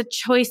when it's a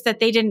choice that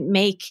they didn't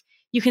make,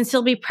 you can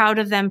still be proud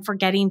of them for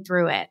getting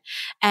through it.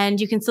 And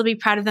you can still be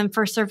proud of them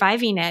for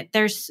surviving it.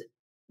 There's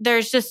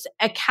just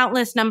a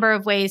countless number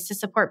of ways to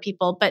support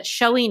people, but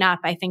showing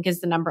up, I think,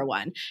 is the number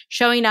one.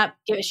 Showing up,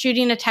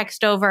 shooting a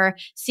text over,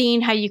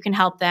 seeing how you can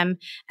help them,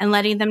 and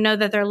letting them know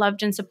that they're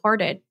loved and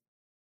supported.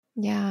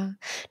 Yeah.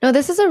 No,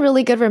 this is a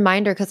really good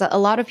reminder because a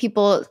lot of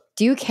people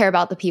do care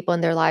about the people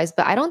in their lives,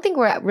 but I don't think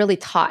we're really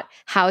taught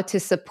how to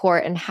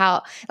support and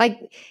how,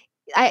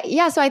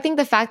 so I think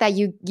the fact that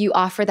you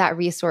offer that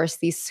resource,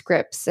 these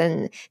scripts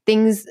and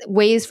things,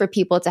 ways for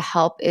people to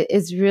help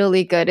is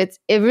really good.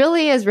 It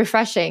really is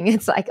refreshing.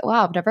 It's like,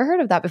 wow, I've never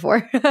heard of that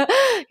before.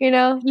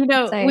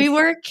 Nice. We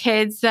were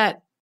kids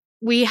that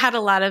we had a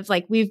lot of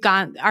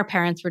our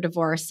parents were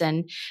divorced,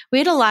 and we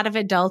had a lot of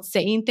adults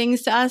saying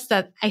things to us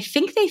that I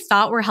think they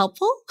thought were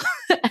helpful.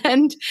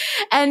 and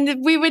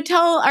we would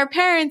tell our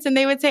parents and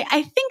they would say,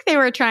 I think they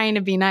were trying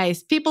to be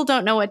nice. People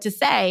don't know what to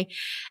say.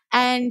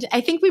 And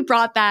I think we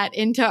brought that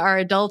into our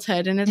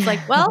adulthood, and it's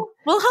like, well,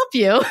 we'll help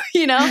you,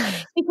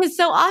 because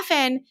so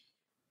often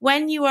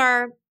when you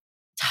are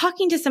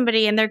talking to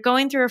somebody and they're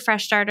going through a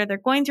fresh start or they're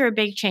going through a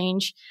big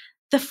change,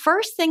 the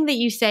first thing that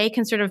you say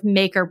can sort of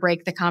make or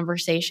break the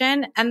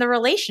conversation and the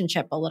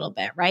relationship a little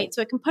bit, right?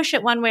 So it can push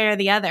it one way or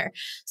the other.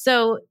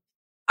 So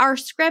our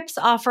scripts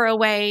offer a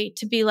way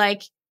to be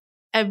like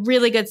a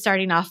really good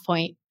starting off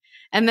point.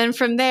 And then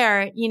from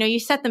there, you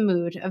set the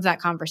mood of that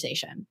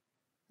conversation.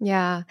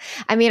 Yeah.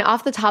 I mean,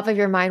 off the top of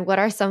your mind, what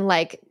are some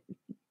like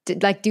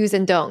do's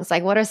and don'ts?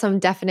 Like what are some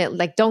definite,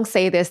 like, don't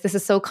say this. This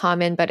is so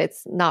common, but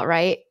it's not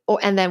right.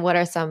 And then what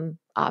are some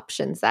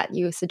options that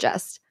you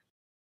suggest?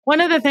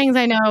 One of the things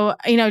I know,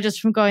 just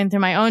from going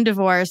through my own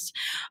divorce,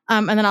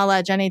 and then I'll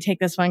let Jenny take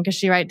this one because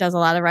she does a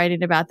lot of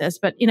writing about this,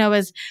 but,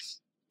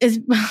 is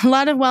a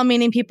lot of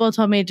well-meaning people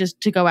told me just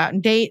to go out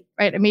and date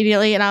right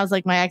immediately. And I was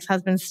like, my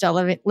ex-husband's still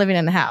living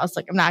in the house.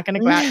 Like, I'm not going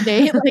to go out and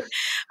date,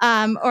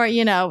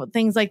 or,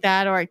 things like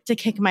that, or to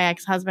kick my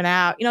ex-husband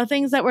out,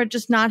 things that were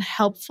just not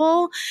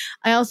helpful.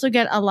 I also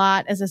get a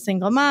lot as a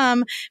single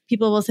mom.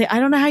 People will say,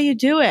 I don't know how you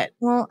do it.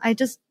 Well, I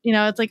just,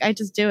 it's like, I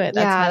just do it.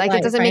 That's yeah. Like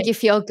life, it doesn't make you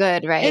feel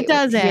good, right? It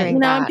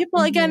doesn't, and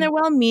people, again, they're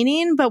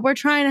well-meaning, but we're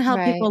trying to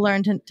help people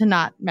learn to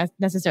not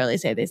necessarily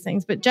say these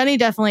things. But Jenny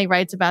definitely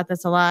writes about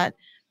this a lot.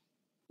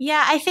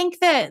 Yeah, I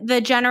think that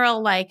the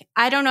general, like,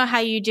 I don't know how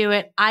you do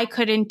it. I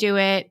couldn't do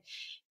it.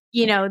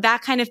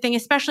 That kind of thing,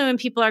 especially when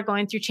people are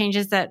going through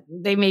changes that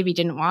they maybe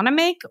didn't want to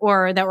make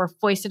or that were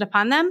foisted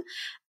upon them.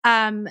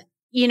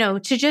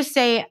 To just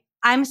say,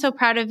 I'm so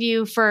proud of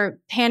you for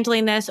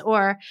handling this,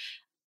 or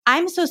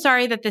I'm so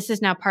sorry that this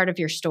is now part of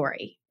your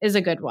story is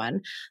a good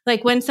one.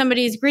 Like when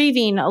somebody's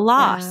grieving a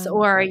loss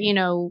or,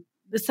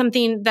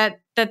 something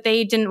that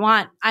they didn't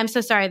want. I'm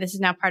so sorry. This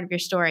is now part of your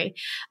story,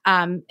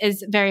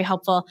 is very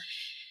helpful.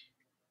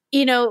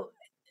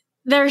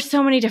 There's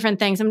so many different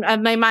things.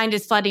 My mind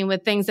is flooding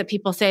with things that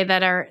people say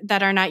that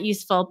are not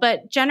useful.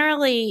 But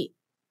generally,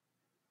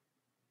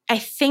 I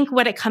think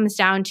what it comes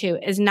down to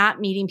is not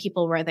meeting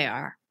people where they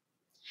are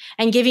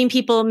and giving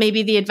people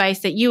maybe the advice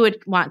that you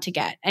would want to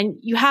get. And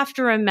you have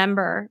to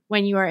remember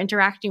when you are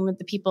interacting with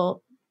the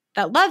people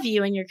that love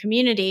you in your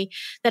community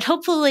that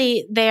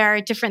hopefully they are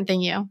different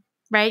than you.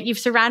 Right? You've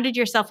surrounded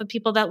yourself with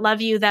people that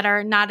love you that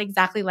are not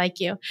exactly like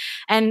you.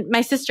 And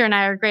my sister and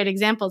I are great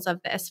examples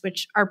of this,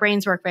 which our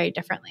brains work very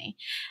differently.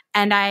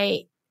 And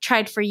I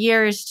tried for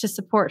years to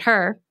support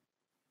her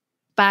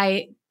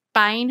by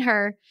buying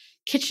her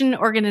kitchen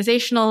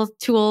organizational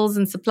tools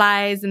and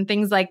supplies and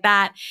things like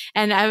that.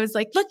 And I was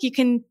like, look, you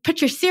can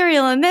put your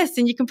cereal in this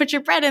and you can put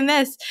your bread in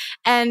this.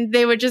 And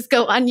they would just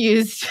go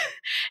unused.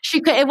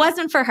 It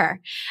wasn't for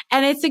her.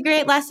 And it's a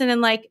great lesson. And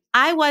like,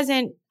 I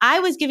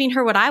was giving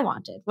her what I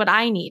wanted, what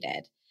I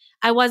needed.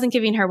 I wasn't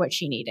giving her what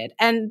she needed.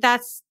 And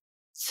that's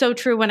so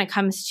true when it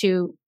comes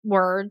to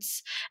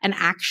words and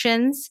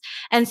actions.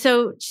 And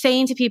so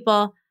saying to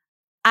people,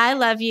 I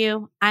love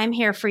you. I'm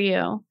here for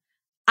you.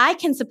 I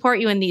can support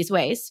you in these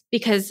ways,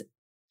 because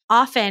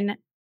often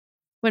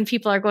when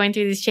people are going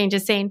through these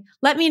changes, saying,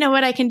 let me know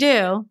what I can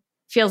do,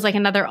 feels like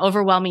another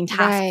overwhelming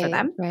task for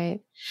them. Right.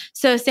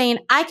 So saying,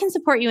 I can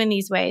support you in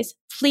these ways.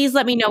 Please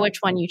let me know which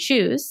one you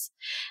choose.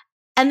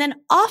 And then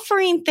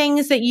offering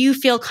things that you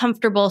feel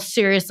comfortable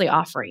seriously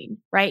offering,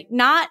 right?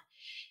 Not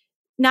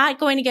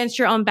going against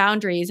your own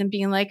boundaries and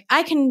being like,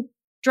 I can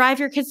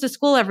drive your kids to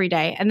school every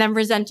day, and then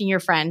resenting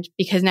your friend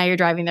because now you're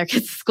driving their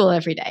kids to school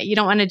every day. You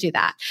don't want to do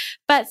that.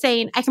 But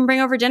saying, I can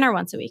bring over dinner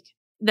once a week.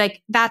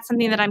 Like that's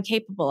something that I'm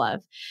capable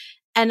of,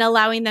 and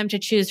allowing them to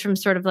choose from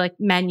sort of like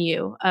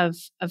menu of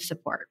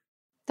support.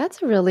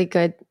 That's really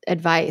good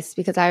advice,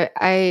 because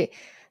I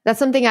that's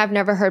something I've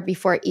never heard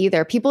before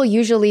either. People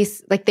usually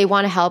like they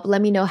want to help.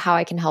 Let me know how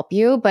I can help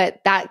you.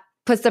 But that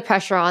puts the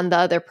pressure on the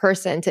other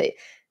person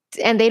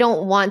and they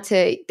don't want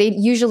to, they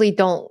usually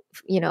don't,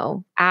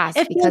 ask.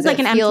 It feels like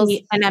an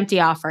empty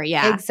offer.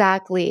 Yeah,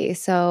 exactly.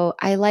 So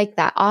I like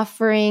that,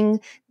 offering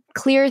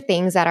clear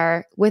things that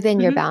are within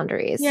your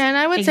boundaries. Yeah. And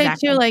I would say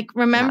too, like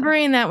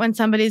remembering that when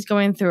somebody's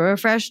going through a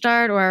fresh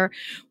start or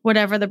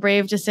whatever the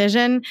brave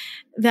decision,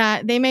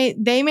 that they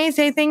may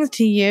say things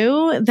to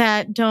you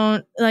that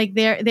don't, like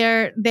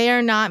they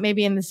are not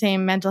maybe in the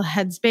same mental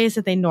headspace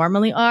that they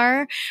normally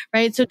are,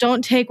 right? So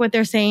don't take what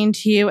they're saying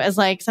to you as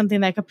like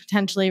something that could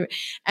potentially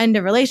end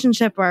a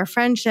relationship or a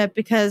friendship,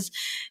 because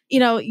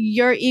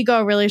your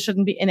ego really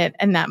shouldn't be in it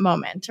in that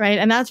moment, right?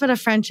 And that's what a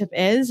friendship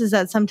is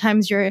that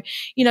sometimes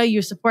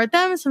you support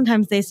them,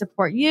 sometimes they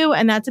support you,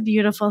 and that's a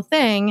beautiful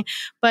thing.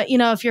 But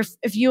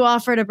if you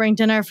offer to bring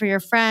dinner for your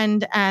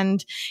friend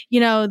and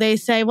they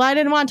say, well, I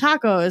didn't want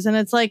tacos, and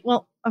it's like,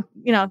 well,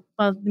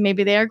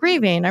 maybe they are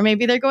grieving or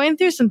maybe they're going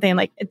through something.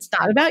 Like, it's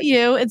not about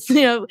you. It's,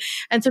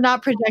 and so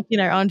not projecting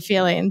our own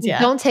feelings. Yeah.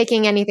 Don't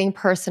taking anything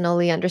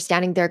personally,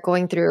 understanding they're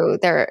going through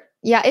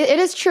it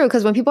is true.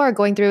 Because when people are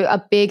going through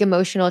a big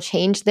emotional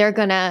change, they're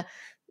going to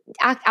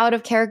act out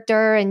of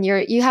character, and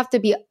you have to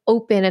be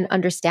open and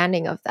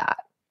understanding of that.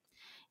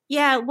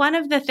 Yeah. One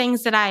of the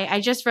things that I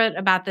just wrote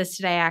about this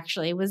today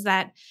actually was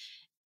that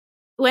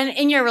when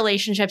in your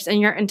relationships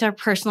and your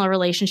interpersonal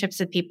relationships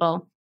with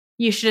people,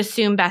 you should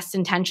assume best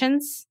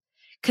intentions.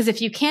 Because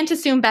if you can't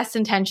assume best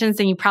intentions,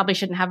 then you probably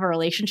shouldn't have a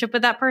relationship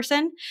with that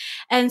person.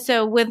 And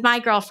so with my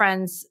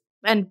girlfriends,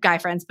 and guy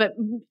friends, but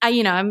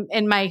I'm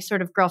in my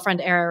sort of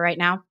girlfriend era right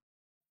now.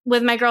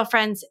 With my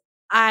girlfriends,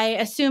 I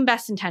assume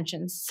best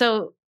intentions.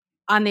 So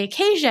on the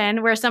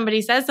occasion where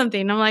somebody says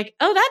something, I'm like,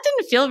 oh, that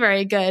didn't feel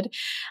very good.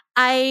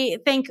 I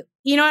think,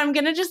 I'm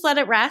going to just let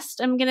it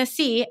rest. I'm going to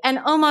see. And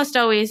almost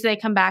always they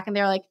come back and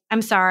they're like,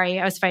 I'm sorry,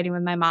 I was fighting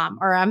with my mom,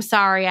 or I'm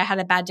sorry, I had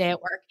a bad day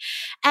at work.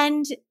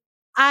 And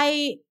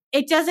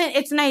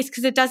it's nice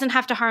because it doesn't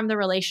have to harm the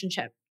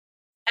relationship.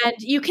 And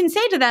you can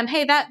say to them,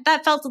 hey,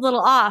 that felt a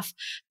little off,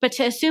 but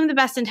to assume the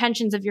best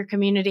intentions of your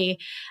community,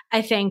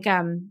 I think,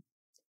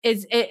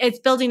 it's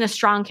building a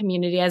strong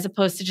community as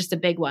opposed to just a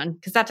big one,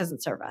 because that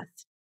doesn't serve us.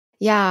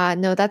 Yeah,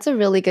 no, that's a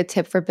really good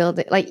tip for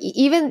building, like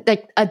even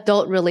like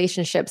adult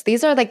relationships.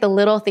 These are like the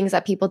little things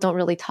that people don't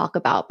really talk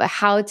about, but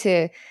how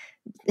to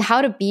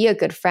be a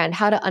good friend,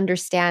 how to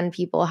understand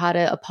people, how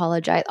to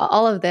apologize,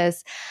 all of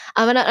this.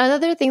 And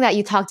another thing that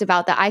you talked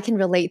about that I can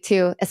relate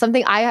to, is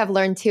something I have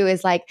learned too,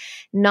 is like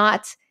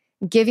not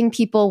giving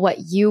people what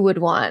you would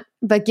want,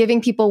 but giving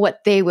people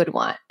what they would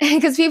want.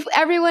 Because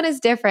everyone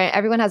is different.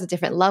 Everyone has a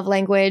different love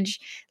language,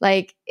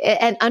 like,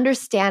 and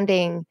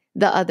understanding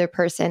the other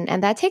person.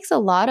 And that takes a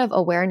lot of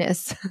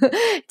awareness.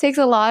 It takes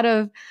a lot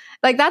of,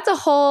 like, that's a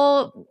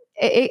whole,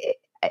 I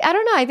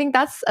don't know. I think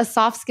that's a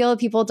soft skill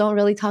people don't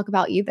really talk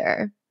about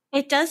either.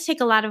 It does take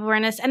a lot of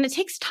awareness, and it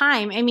takes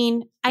time. I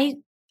mean,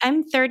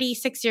 I'm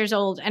 36 years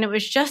old, and it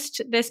was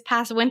just this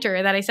past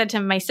winter that I said to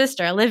my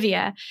sister,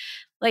 Olivia,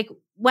 like,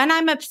 when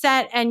I'm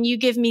upset and you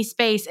give me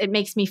space, it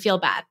makes me feel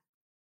bad.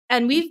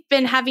 And we've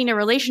been having a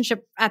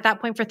relationship at that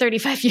point for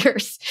 35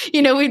 years.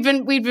 We've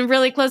been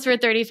really close for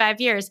 35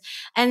 years.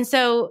 And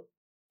so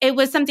it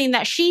was something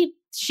that she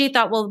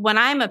thought, well, when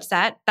I'm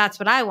upset, that's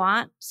what I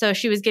want. So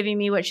she was giving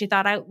me what she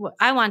thought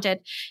I wanted,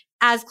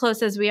 as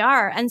close as we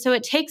are. And so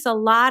it takes a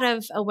lot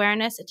of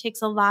awareness. It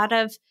takes a lot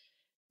of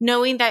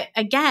knowing that,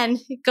 again,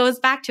 it goes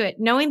back to it,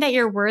 knowing that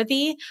you're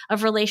worthy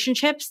of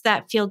relationships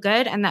that feel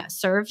good and that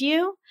serve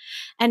you,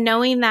 and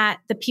knowing that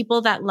the people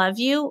that love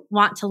you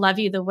want to love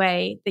you the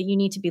way that you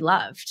need to be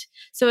loved.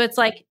 So it's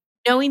like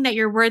knowing that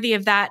you're worthy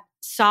of that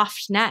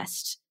soft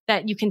nest,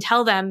 that you can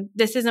tell them,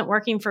 this isn't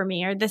working for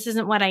me, or this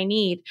isn't what I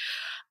need.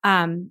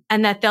 And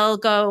that they'll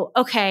go,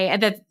 okay,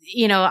 and that,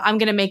 I'm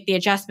going to make the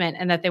adjustment,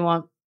 and that they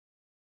won't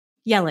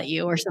yell at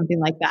you or something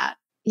like that.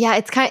 Yeah,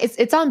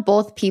 it's on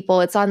both people.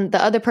 It's on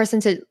the other person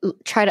to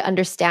try to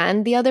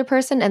understand the other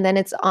person, and then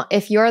it's on,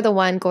 if you're the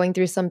one going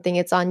through something,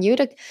 it's on you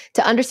to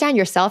understand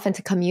yourself and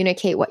to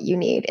communicate what you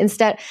need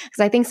instead. Because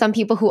I think some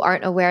people who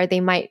aren't aware, they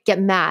might get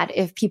mad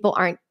if people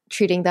aren't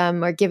treating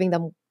them or giving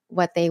them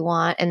what they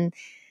want, and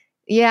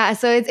yeah,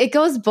 so it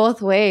goes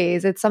both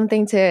ways. It's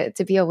something to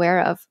be aware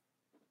of.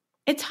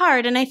 It's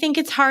hard, and I think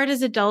it's hard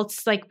as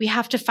adults. Like, we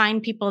have to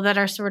find people that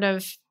are sort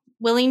of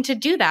willing to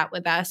do that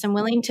with us, and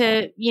willing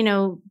to,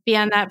 be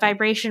on that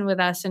vibration with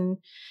us and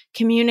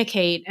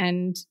communicate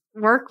and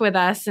work with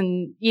us,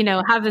 and,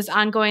 have this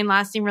ongoing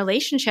lasting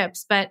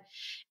relationships. But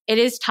it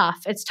is tough.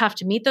 It's tough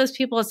to meet those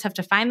people. It's tough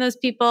to find those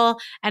people.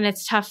 And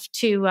it's tough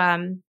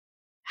to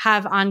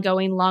have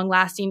ongoing, long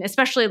lasting,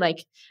 especially,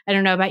 like, I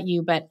don't know about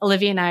you, but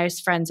Olivia and I's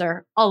friends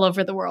are all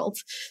over the world.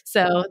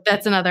 So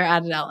that's another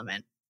added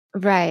element.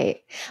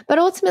 Right. But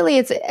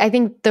ultimately, I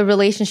think the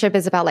relationship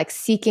is about like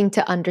seeking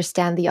to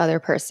understand the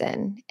other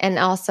person, and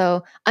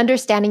also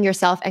understanding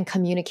yourself and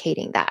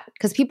communicating that,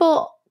 because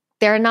people,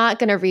 they're not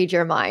going to read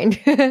your mind.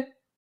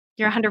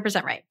 You're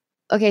 100% right.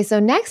 Okay. So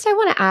next, I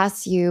want to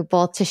ask you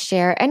both to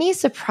share any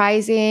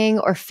surprising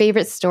or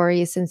favorite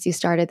stories since you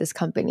started this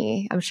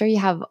company. I'm sure you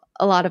have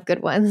a lot of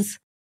good ones.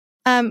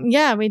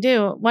 Yeah, we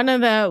do. One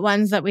of the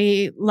ones that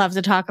we love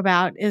to talk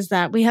about is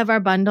that we have our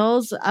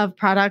bundles of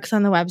products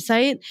on the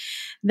website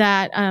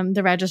that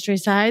the registry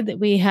side that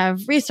we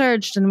have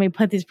researched, and we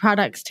put these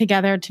products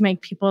together to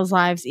make people's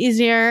lives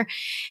easier.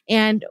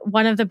 And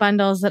one of the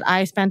bundles that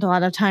I spent a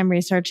lot of time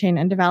researching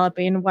and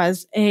developing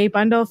was a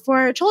bundle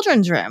for a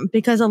children's room,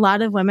 because a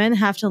lot of women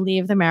have to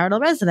leave the marital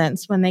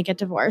residence when they get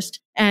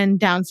divorced and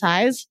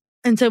downsize.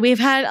 And so we've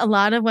had a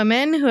lot of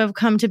women who have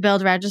come to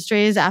build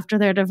registries after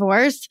their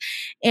divorce,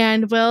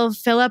 and we'll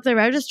fill up the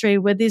registry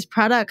with these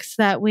products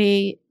that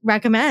we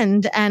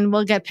recommend, and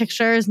we'll get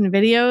pictures and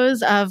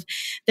videos of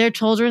their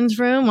children's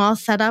room all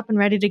set up and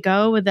ready to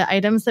go with the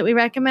items that we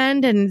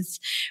recommend. And it's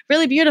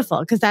really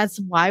beautiful, because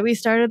that's why we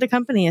started the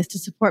company, is to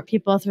support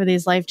people through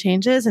these life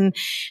changes, and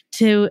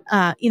to,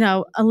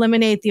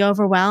 eliminate the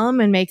overwhelm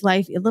and make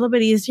life a little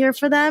bit easier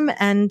for them.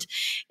 And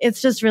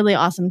it's just really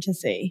awesome to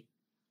see.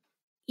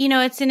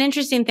 It's an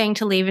interesting thing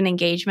to leave an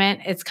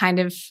engagement. It's kind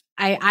of,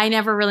 I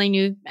never really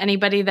knew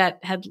anybody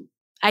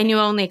I knew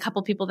only a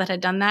couple people that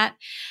had done that.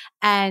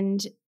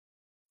 And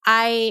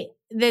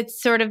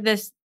that's sort of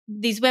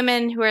these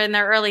women who are in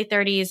their early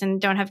 30s and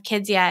don't have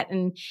kids yet.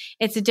 And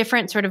it's a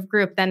different sort of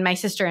group than my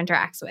sister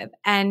interacts with.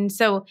 And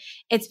so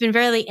it's been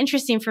really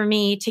interesting for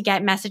me to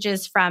get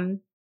messages from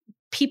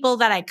people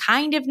that I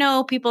kind of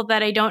know, people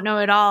that I don't know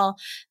at all,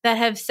 that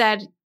have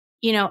said,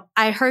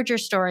 I heard your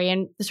story,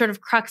 and the sort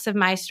of crux of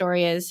my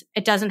story is,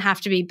 it doesn't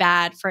have to be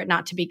bad for it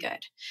not to be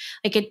good.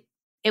 Like,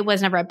 it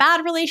was never a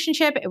bad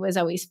relationship. It was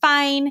always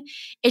fine.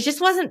 It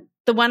just wasn't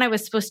the one I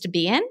was supposed to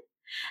be in.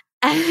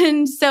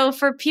 And so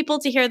for people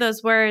to hear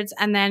those words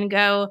and then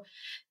go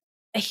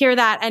hear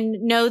that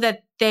and know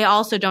that they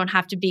also don't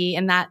have to be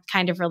in that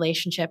kind of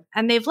relationship,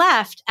 and they've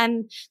left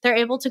and they're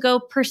able to go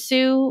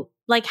pursue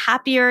like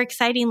happier,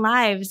 exciting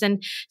lives,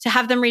 and to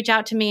have them reach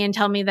out to me and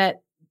tell me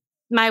that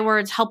my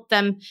words help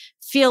them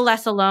feel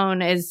less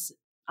alone is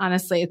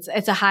honestly,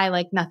 it's a high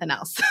like nothing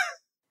else.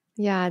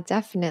 Yeah,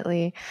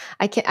 definitely.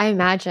 I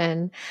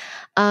imagine.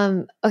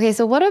 Okay,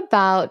 so what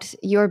about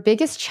your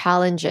biggest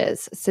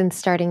challenges since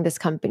starting this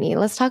company?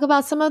 Let's talk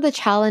about some of the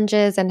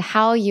challenges and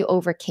how you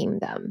overcame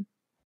them.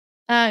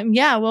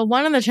 Yeah, well,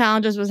 one of the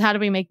challenges was how do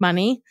we make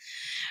money,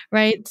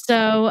 right?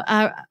 So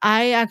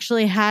I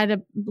actually had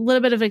a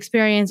little bit of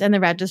experience in the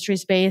registry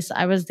space.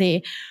 I was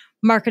the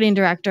marketing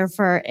director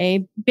for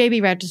a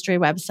baby registry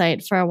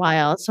website for a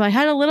while. So I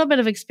had a little bit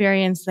of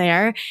experience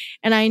there.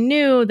 And I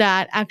knew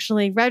that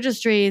actually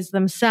registries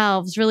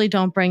themselves really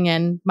don't bring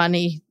in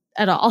money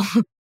at all,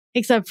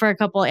 except for a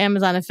couple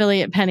Amazon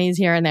affiliate pennies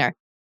here and there.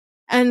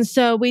 And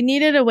so we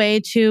needed a way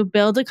to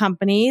build a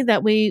company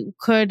that we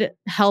could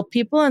help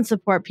people and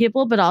support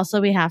people, but also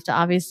we have to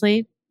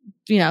obviously,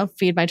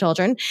 feed my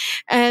children.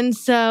 And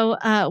so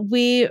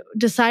we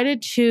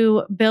decided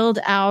to build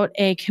out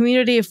a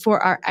community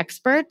for our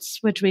experts,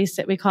 which we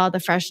call the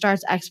Fresh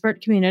Starts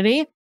Expert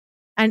Community.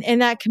 And in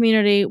that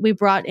community, we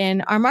brought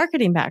in our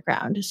marketing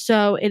background.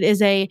 So it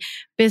is a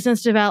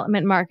business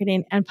development,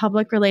 marketing, and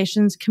public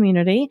relations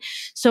community.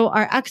 So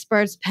our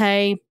experts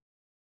pay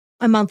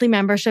a monthly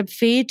membership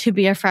fee to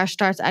be a Fresh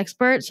Starts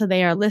expert. So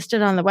they are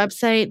listed on the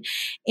website,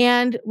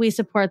 and we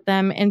support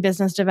them in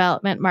business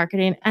development,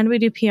 marketing, and we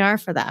do PR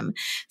for them.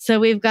 So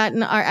we've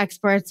gotten our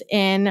experts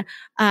in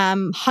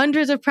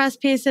hundreds of press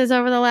pieces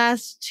over the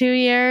last 2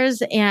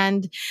 years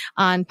and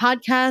on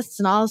podcasts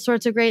and all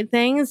sorts of great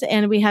things.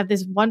 And we have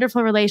these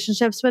wonderful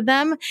relationships with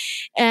them.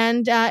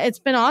 And it's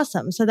been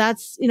awesome. So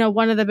that's,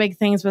 one of the big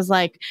things was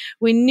like,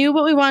 we knew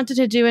what we wanted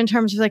to do in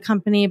terms of the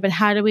company, but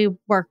how do we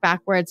work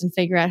backwards and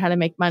figure out how to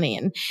make money?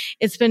 And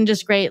it's been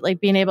just great,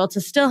 like being able to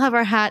still have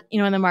our hat,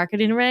 in the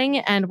marketing ring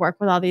and work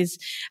with all these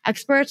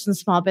experts and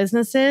small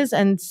businesses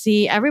and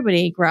see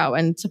everybody grow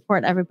and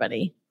support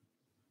everybody.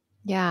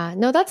 Yeah,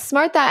 no, that's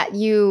smart that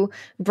you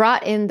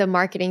brought in the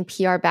marketing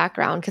PR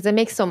background because it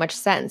makes so much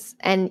sense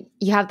and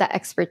you have that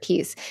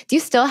expertise. Do you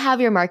still have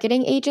your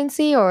marketing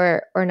agency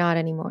or not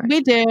anymore?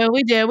 We do.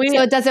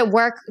 So does it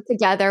work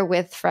together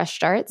with Fresh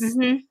Starts?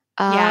 Mm-hmm.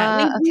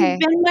 Yeah, we've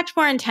been much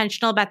more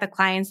intentional about the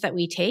clients that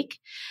we take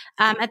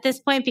at this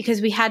point because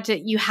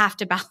you have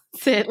to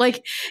balance it.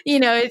 Like,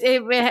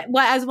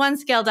 as one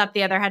scaled up,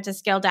 the other had to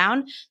scale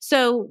down.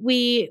 So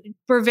we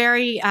were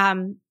very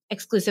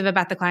exclusive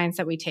about the clients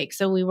that we take.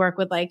 So we work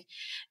with like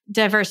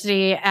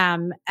diversity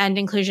and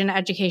inclusion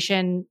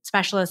education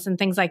specialists and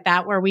things like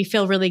that, where we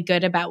feel really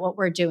good about what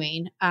we're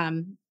doing.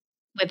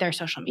 With their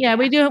social media.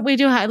 Yeah, we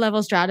do high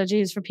level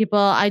strategies for people.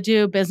 I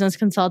do business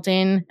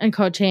consulting and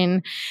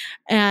coaching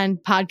and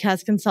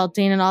podcast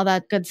consulting and all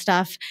that good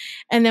stuff.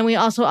 And then we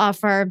also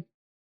offer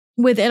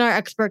within our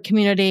expert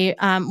community,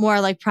 more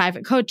like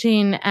private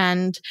coaching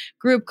and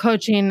group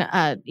coaching,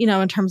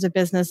 in terms of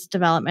business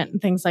development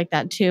and things like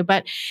that too.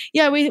 But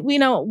yeah,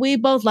 we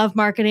both love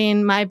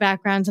marketing. My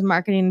background's in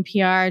marketing and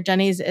PR.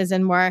 Jenny's is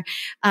in more,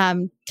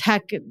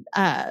 tech,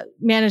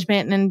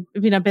 management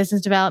and,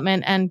 business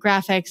development and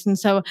graphics. And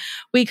so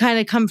we kind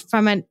of come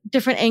from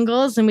different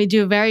angles and we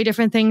do very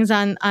different things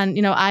on,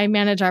 I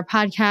manage our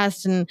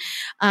podcast and,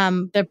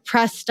 the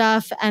press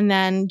stuff. And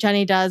then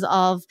Jenny does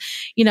all of,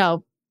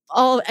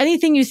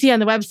 anything you see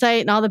on the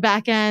website and all the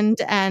back end.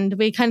 And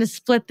we kind of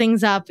split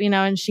things up,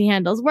 and she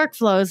handles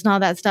workflows and all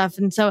that stuff.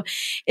 And so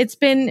it's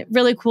been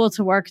really cool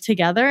to work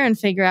together and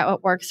figure out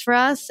what works for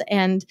us.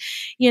 And,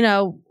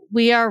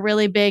 we are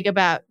really big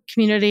about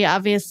community,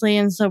 obviously.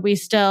 And so we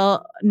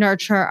still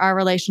nurture our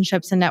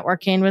relationships and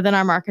networking within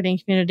our marketing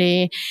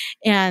community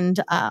and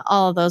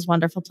all of those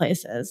wonderful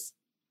places.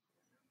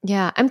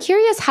 Yeah. I'm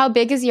curious, how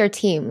big is your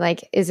team?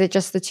 Like, is it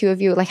just the two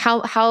of you? Like,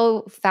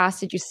 how fast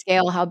did you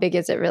scale? How big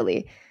is it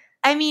really?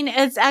 I mean,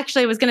 it's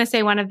actually, I was going to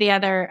say one of the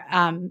other,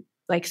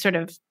 sort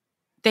of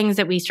things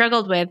that we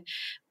struggled with.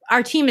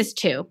 Our team is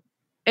 2.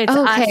 It's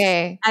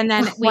us. And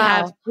then we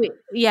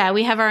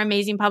have our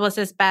amazing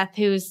publicist, Beth,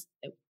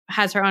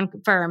 has her own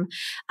firm.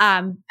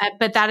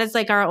 But that is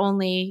like our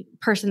only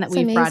person that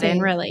we've brought in,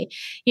 really.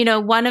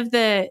 One of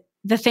the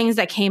things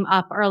that came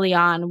up early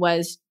on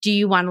was, do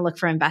you want to look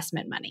for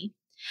investment money?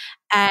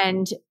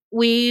 And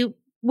we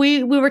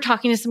were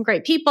talking to some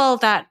great people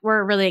that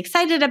were really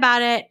excited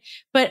about it.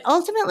 But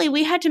ultimately,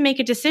 we had to make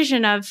a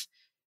decision of,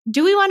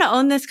 do we want to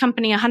own this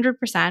company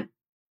 100%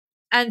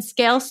 and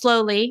scale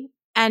slowly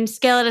and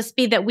scale at a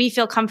speed that we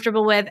feel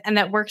comfortable with and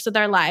that works with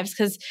our lives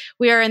because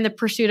we are in the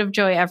pursuit of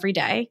joy every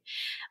day?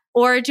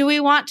 Or do we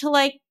want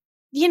to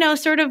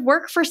sort of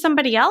work for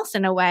somebody else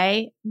in a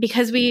way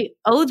because we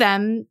owe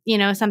them,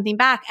 something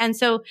back? And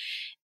so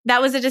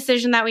that was a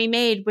decision that we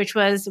made, which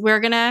was, we're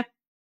going to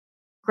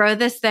grow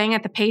this thing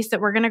at the pace that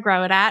we're going to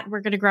grow it at.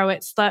 We're going to grow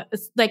it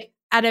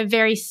at a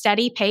very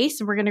steady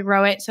pace. We're going to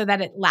grow it so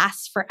that it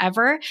lasts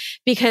forever,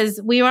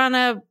 because we want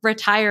to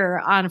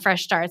retire on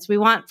Fresh Starts. We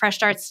want Fresh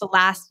Starts to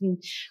last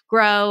and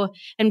grow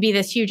and be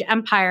this huge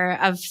empire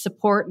of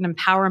support and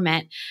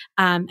empowerment.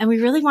 And we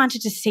really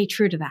wanted to stay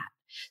true to that.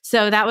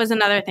 So that was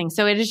another thing.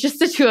 So it is just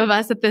the two of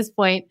us at this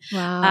point.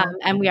 Wow.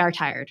 And we are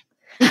tired.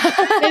 It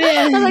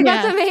is. I'm like,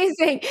 Yeah. that's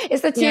amazing.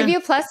 It's the two of you,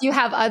 plus you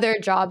have other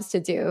jobs to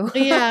do.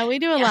 Yeah, we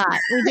do a lot.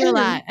 We do a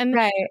lot. And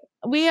Right.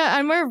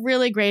 and we're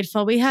really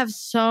grateful. We have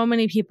so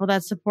many people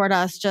that support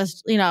us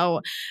just, in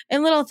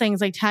little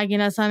things like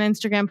tagging us on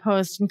Instagram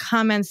posts and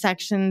comment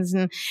sections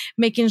and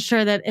making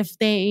sure that if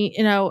they,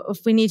 if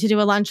we need to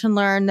do a lunch and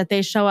learn, that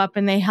they show up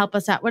and they help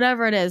us out,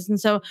 whatever it is. And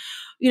so,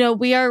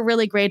 we are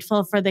really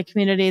grateful for the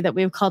community that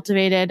we've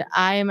cultivated.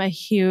 I am a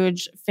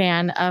huge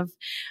fan of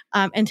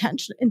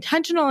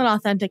intentional and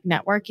authentic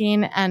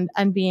networking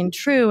and being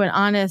true and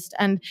honest.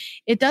 And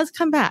it does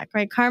come back,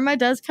 right? Karma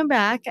does come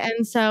back.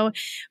 And so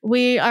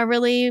we are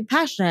really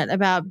passionate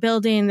about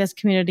building this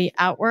community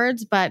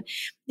outwards. But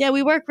yeah,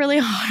 we work really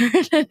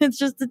hard and it's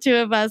just the two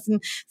of us,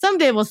 and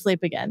someday we'll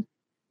sleep again.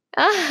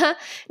 No,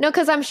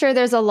 because I'm sure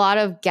there's a lot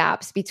of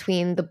gaps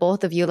between the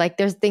both of you. Like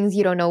there's things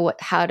you don't know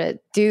how to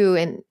do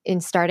in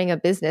starting a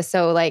business.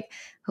 So like,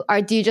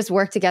 do you just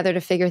work together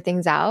to figure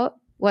things out?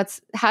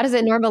 How does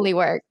it normally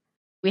work?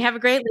 We have a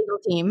great legal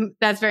team.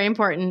 That's very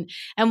important.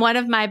 And one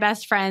of my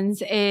best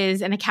friends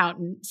is an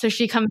accountant. So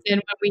she comes in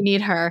when we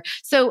need her.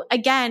 So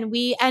again,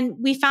 we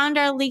found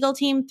our legal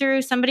team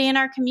through somebody in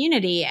our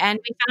community, and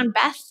we found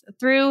Beth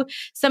through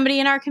somebody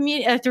in our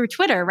community, through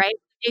Twitter, right?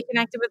 We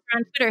connected with her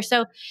on Twitter.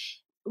 So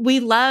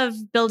we love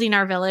building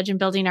our village and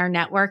building our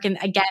network, and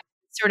again,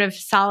 sort of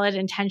solid,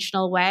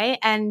 intentional way.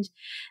 And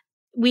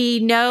we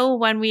know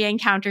when we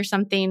encounter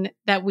something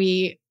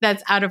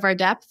that's out of our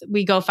depth,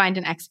 we go find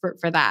an expert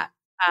for that.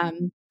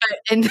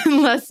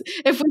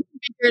 If we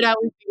figure it out,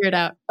 we figure it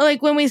out.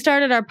 Like when we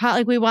started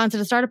we wanted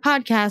to start a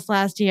podcast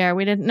last year.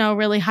 We didn't know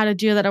really how to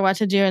do that or what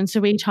to do. And so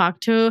we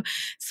talked to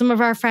some of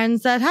our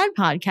friends that had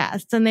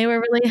podcasts, and they were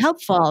really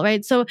helpful,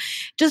 right? So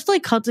just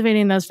like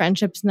cultivating those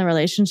friendships and the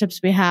relationships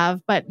we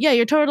have. But yeah,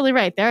 you're totally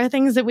right. There are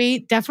things that we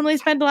definitely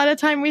spend a lot of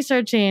time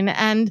researching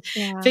and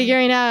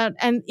figuring out.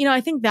 And,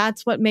 I think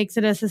that's what makes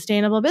it a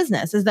sustainable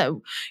business, is that,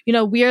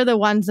 we are the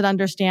ones that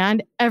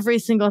understand every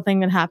single thing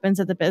that happens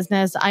at the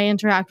business. I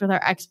interact with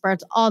our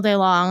experts all day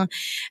long.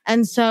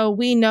 And so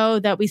we know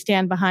that we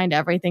stand behind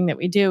everything that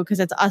we do because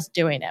it's us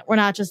doing it. We're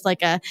not just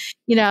like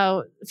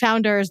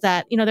founders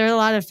that, there are a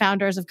lot of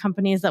founders of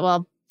companies that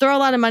will throw a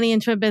lot of money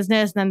into a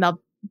business and then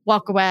they'll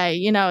walk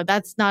away.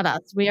 That's not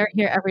us. We are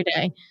here every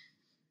day.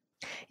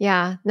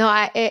 Yeah,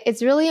 no,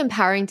 it's really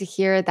empowering to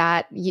hear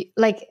that.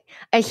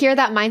 I hear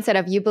that mindset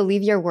of you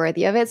believe you're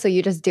worthy of it, so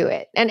you just do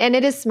it. And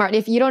it is smart.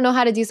 If you don't know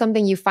how to do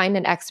something, you find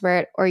an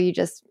expert or you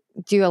just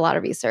do a lot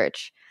of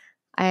research.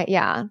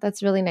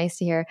 That's really nice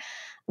to hear.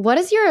 What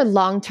is your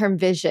long-term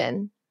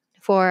vision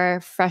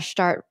for Fresh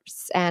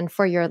Starts and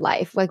for your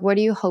life? Like, what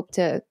do you hope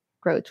to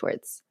grow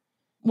towards?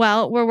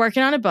 Well, we're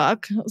working on a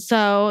book.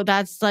 So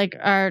that's like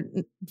our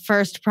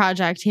first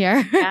project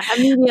here. Yeah,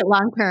 immediate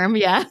long term.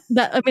 Yeah.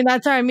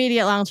 That's our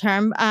immediate long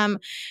term. And,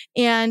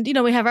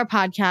 we have our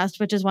podcast,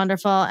 which is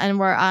wonderful. And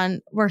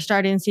we're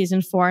starting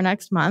season 4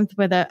 next month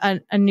with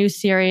a new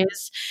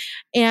series.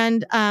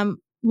 And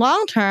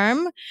long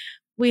term,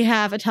 we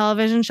have a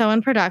television show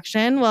in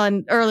production. Well,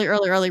 in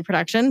early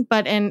production,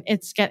 but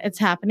it's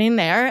happening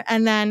there.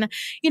 And then,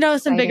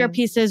 some bigger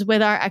pieces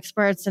with our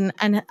experts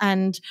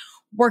and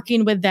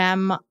working with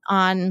them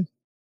on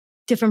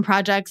different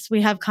projects.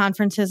 We have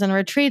conferences and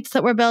retreats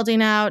that we're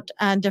building out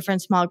and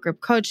different small group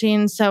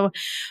coaching. So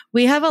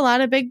we have a lot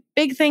of big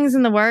things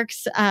in the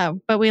works,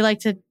 but we like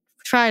to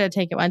try to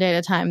take it one day at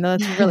a time, though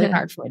it's really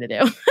hard for me to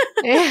do.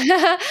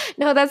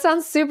 No, that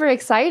sounds super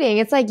exciting.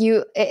 It's like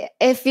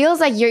it feels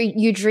like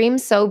you dream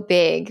so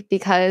big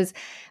because,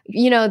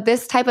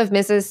 this type of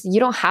business, you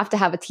don't have to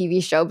have a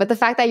TV show, but the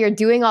fact that you're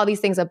doing all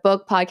these things, a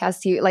book, podcast,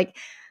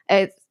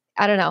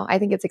 I don't know. I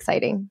think it's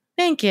exciting.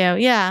 Thank you.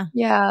 Yeah.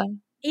 Yeah.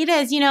 It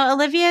is.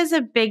 Olivia is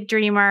a big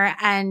dreamer,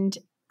 and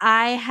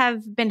I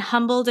have been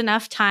humbled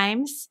enough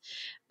times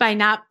by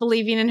not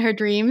believing in her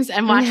dreams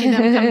and watching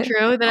them come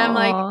true that I'm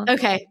like,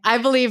 okay, I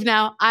believe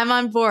now. I'm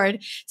on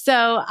board.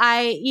 So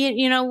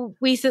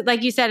we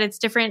like you said, it's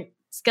different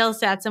skill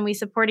sets and we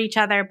support each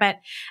other. But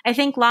I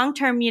think long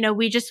term,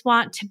 we just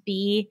want to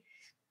be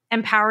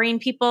empowering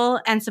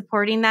people and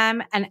supporting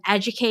them and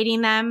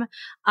educating them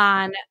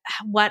on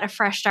what a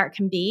fresh start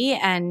can be,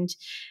 and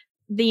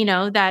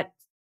that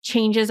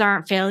changes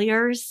aren't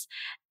failures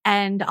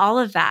and all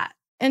of that.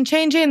 And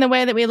changing the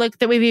way that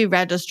we view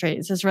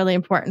registries is really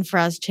important for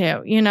us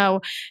too.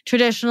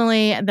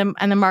 Traditionally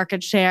the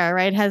market share,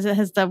 right, has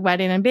the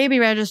wedding and baby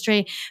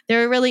registry.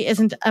 There really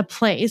isn't a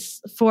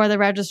place for the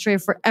registry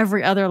for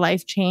every other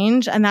life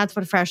change. And that's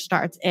what Fresh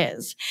Starts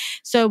is.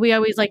 So we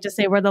always like to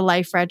say we're the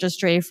life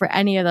registry for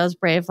any of those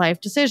brave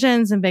life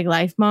decisions and big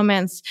life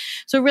moments.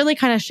 So really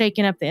kind of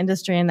shaking up the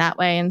industry in that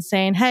way and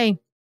saying, hey,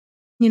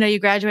 you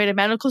graduated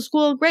medical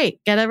school,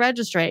 great, get a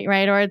registry,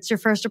 right? Or it's your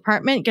first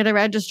apartment, get a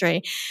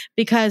registry.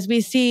 Because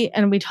we see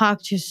and we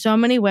talk to so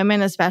many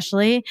women,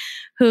 especially,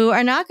 who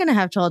are not going to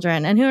have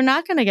children and who are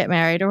not going to get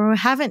married or who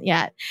haven't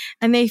yet.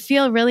 And they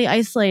feel really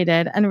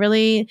isolated and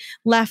really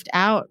left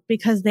out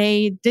because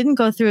they didn't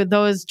go through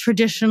those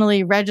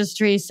traditionally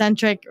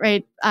registry-centric,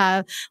 right,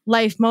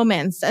 life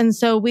moments. And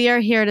so we are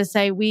here to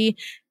say, we've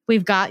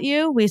got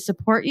you, we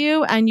support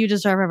you, and you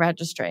deserve a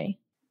registry.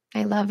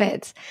 I love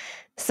it.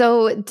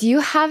 So do you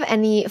have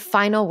any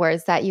final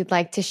words that you'd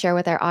like to share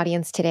with our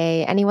audience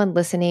today? Anyone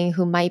listening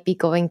who might be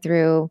going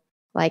through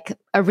like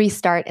a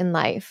restart in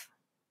life?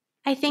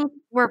 I think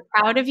we're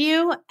proud of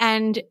you,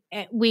 and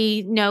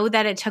we know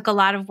that it took a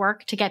lot of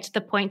work to get to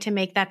the point to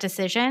make that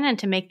decision and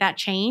to make that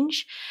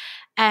change.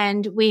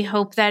 And we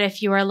hope that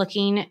if you are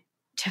looking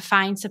to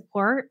find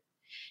support,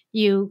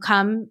 you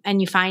come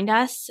and you find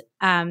us,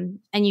 and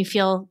you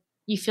feel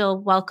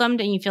welcomed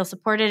and you feel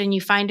supported, and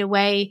you find a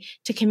way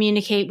to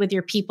communicate with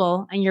your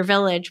people and your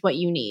village what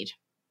you need.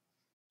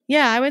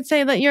 Yeah, I would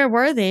say that you're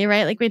worthy,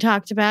 right? Like we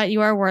talked about,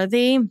 you are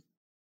worthy.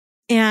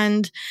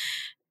 And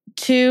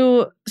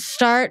to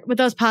start with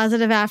those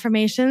positive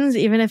affirmations,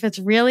 even if it's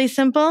really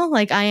simple,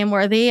 like I am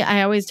worthy.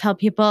 I always tell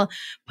people,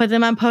 put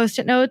them on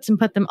Post-it notes and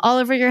put them all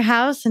over your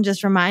house and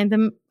just remind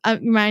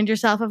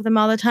yourself of them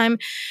all the time.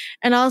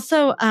 And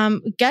also,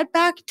 get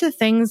back to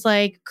things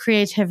like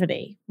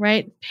creativity,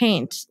 right?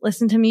 Paint,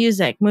 listen to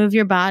music, move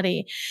your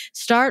body,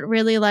 start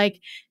really like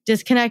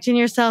disconnecting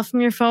yourself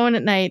from your phone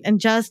at night and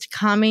just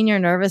calming your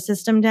nervous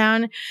system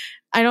down.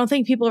 I don't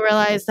think people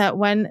realize that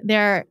when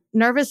their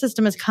nervous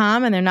system is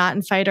calm and they're not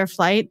in fight or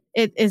flight,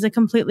 it is a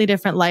completely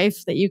different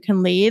life that you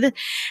can lead.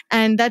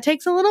 And that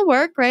takes a little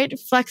work, right?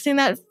 Flexing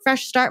that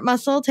fresh start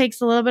muscle takes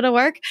a little bit of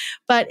work,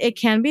 but it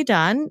can be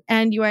done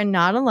and you are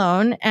not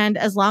alone. And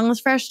as long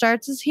as Fresh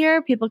Starts is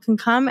here, people can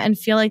come and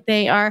feel like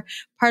they are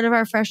part of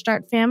our Fresh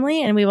Start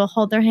family, and we will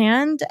hold their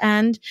hand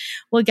and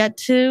we'll get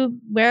to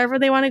wherever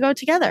they want to go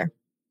together.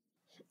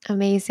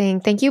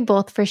 Amazing. Thank you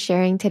both for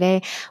sharing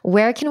today.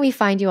 Where can we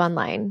find you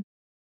online?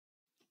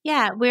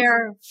 Yeah,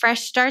 we're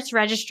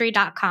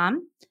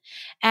freshstartsregistry.com,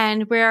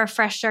 and we're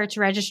Fresh Starts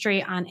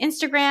Registry on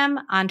Instagram.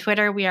 On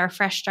Twitter, we are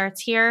Fresh Starts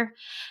here.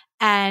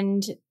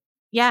 And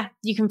yeah,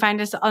 you can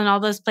find us on all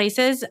those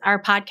places. Our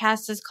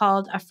podcast is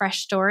called A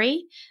Fresh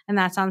Story, and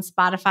that's on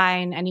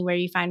Spotify and anywhere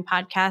you find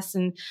podcasts.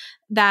 And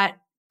that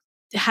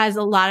has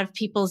a lot of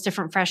people's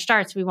different fresh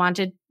starts. We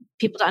wanted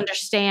people to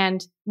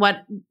understand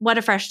what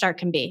a fresh start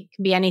can be. It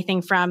can be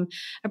anything from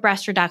a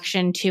breast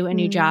reduction to a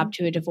new job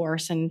to a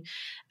divorce. And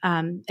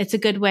it's a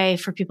good way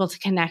for people to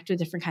connect with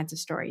different kinds of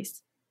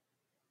stories.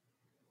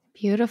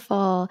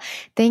 Beautiful.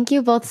 Thank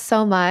you both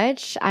so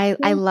much. I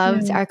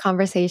loved our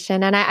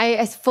conversation, and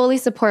I fully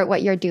support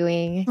what you're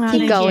doing.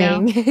 Keep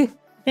going.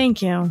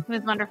 Thank you. It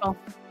was wonderful.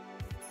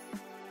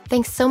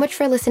 Thanks so much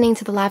for listening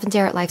to The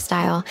Lavendaire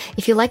Lifestyle.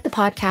 If you like the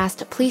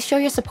podcast, please show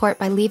your support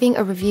by leaving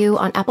a review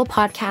on Apple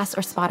Podcasts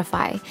or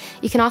Spotify.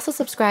 You can also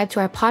subscribe to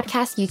our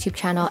podcast YouTube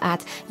channel at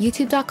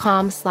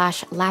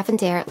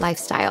youtube.com/Lavendaire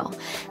Lifestyle.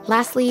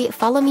 Lastly,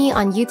 follow me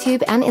on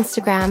YouTube and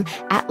Instagram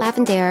at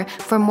Lavendaire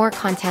for more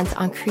content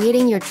on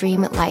creating your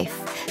dream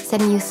life.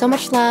 Sending you so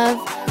much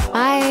love.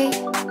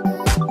 Bye.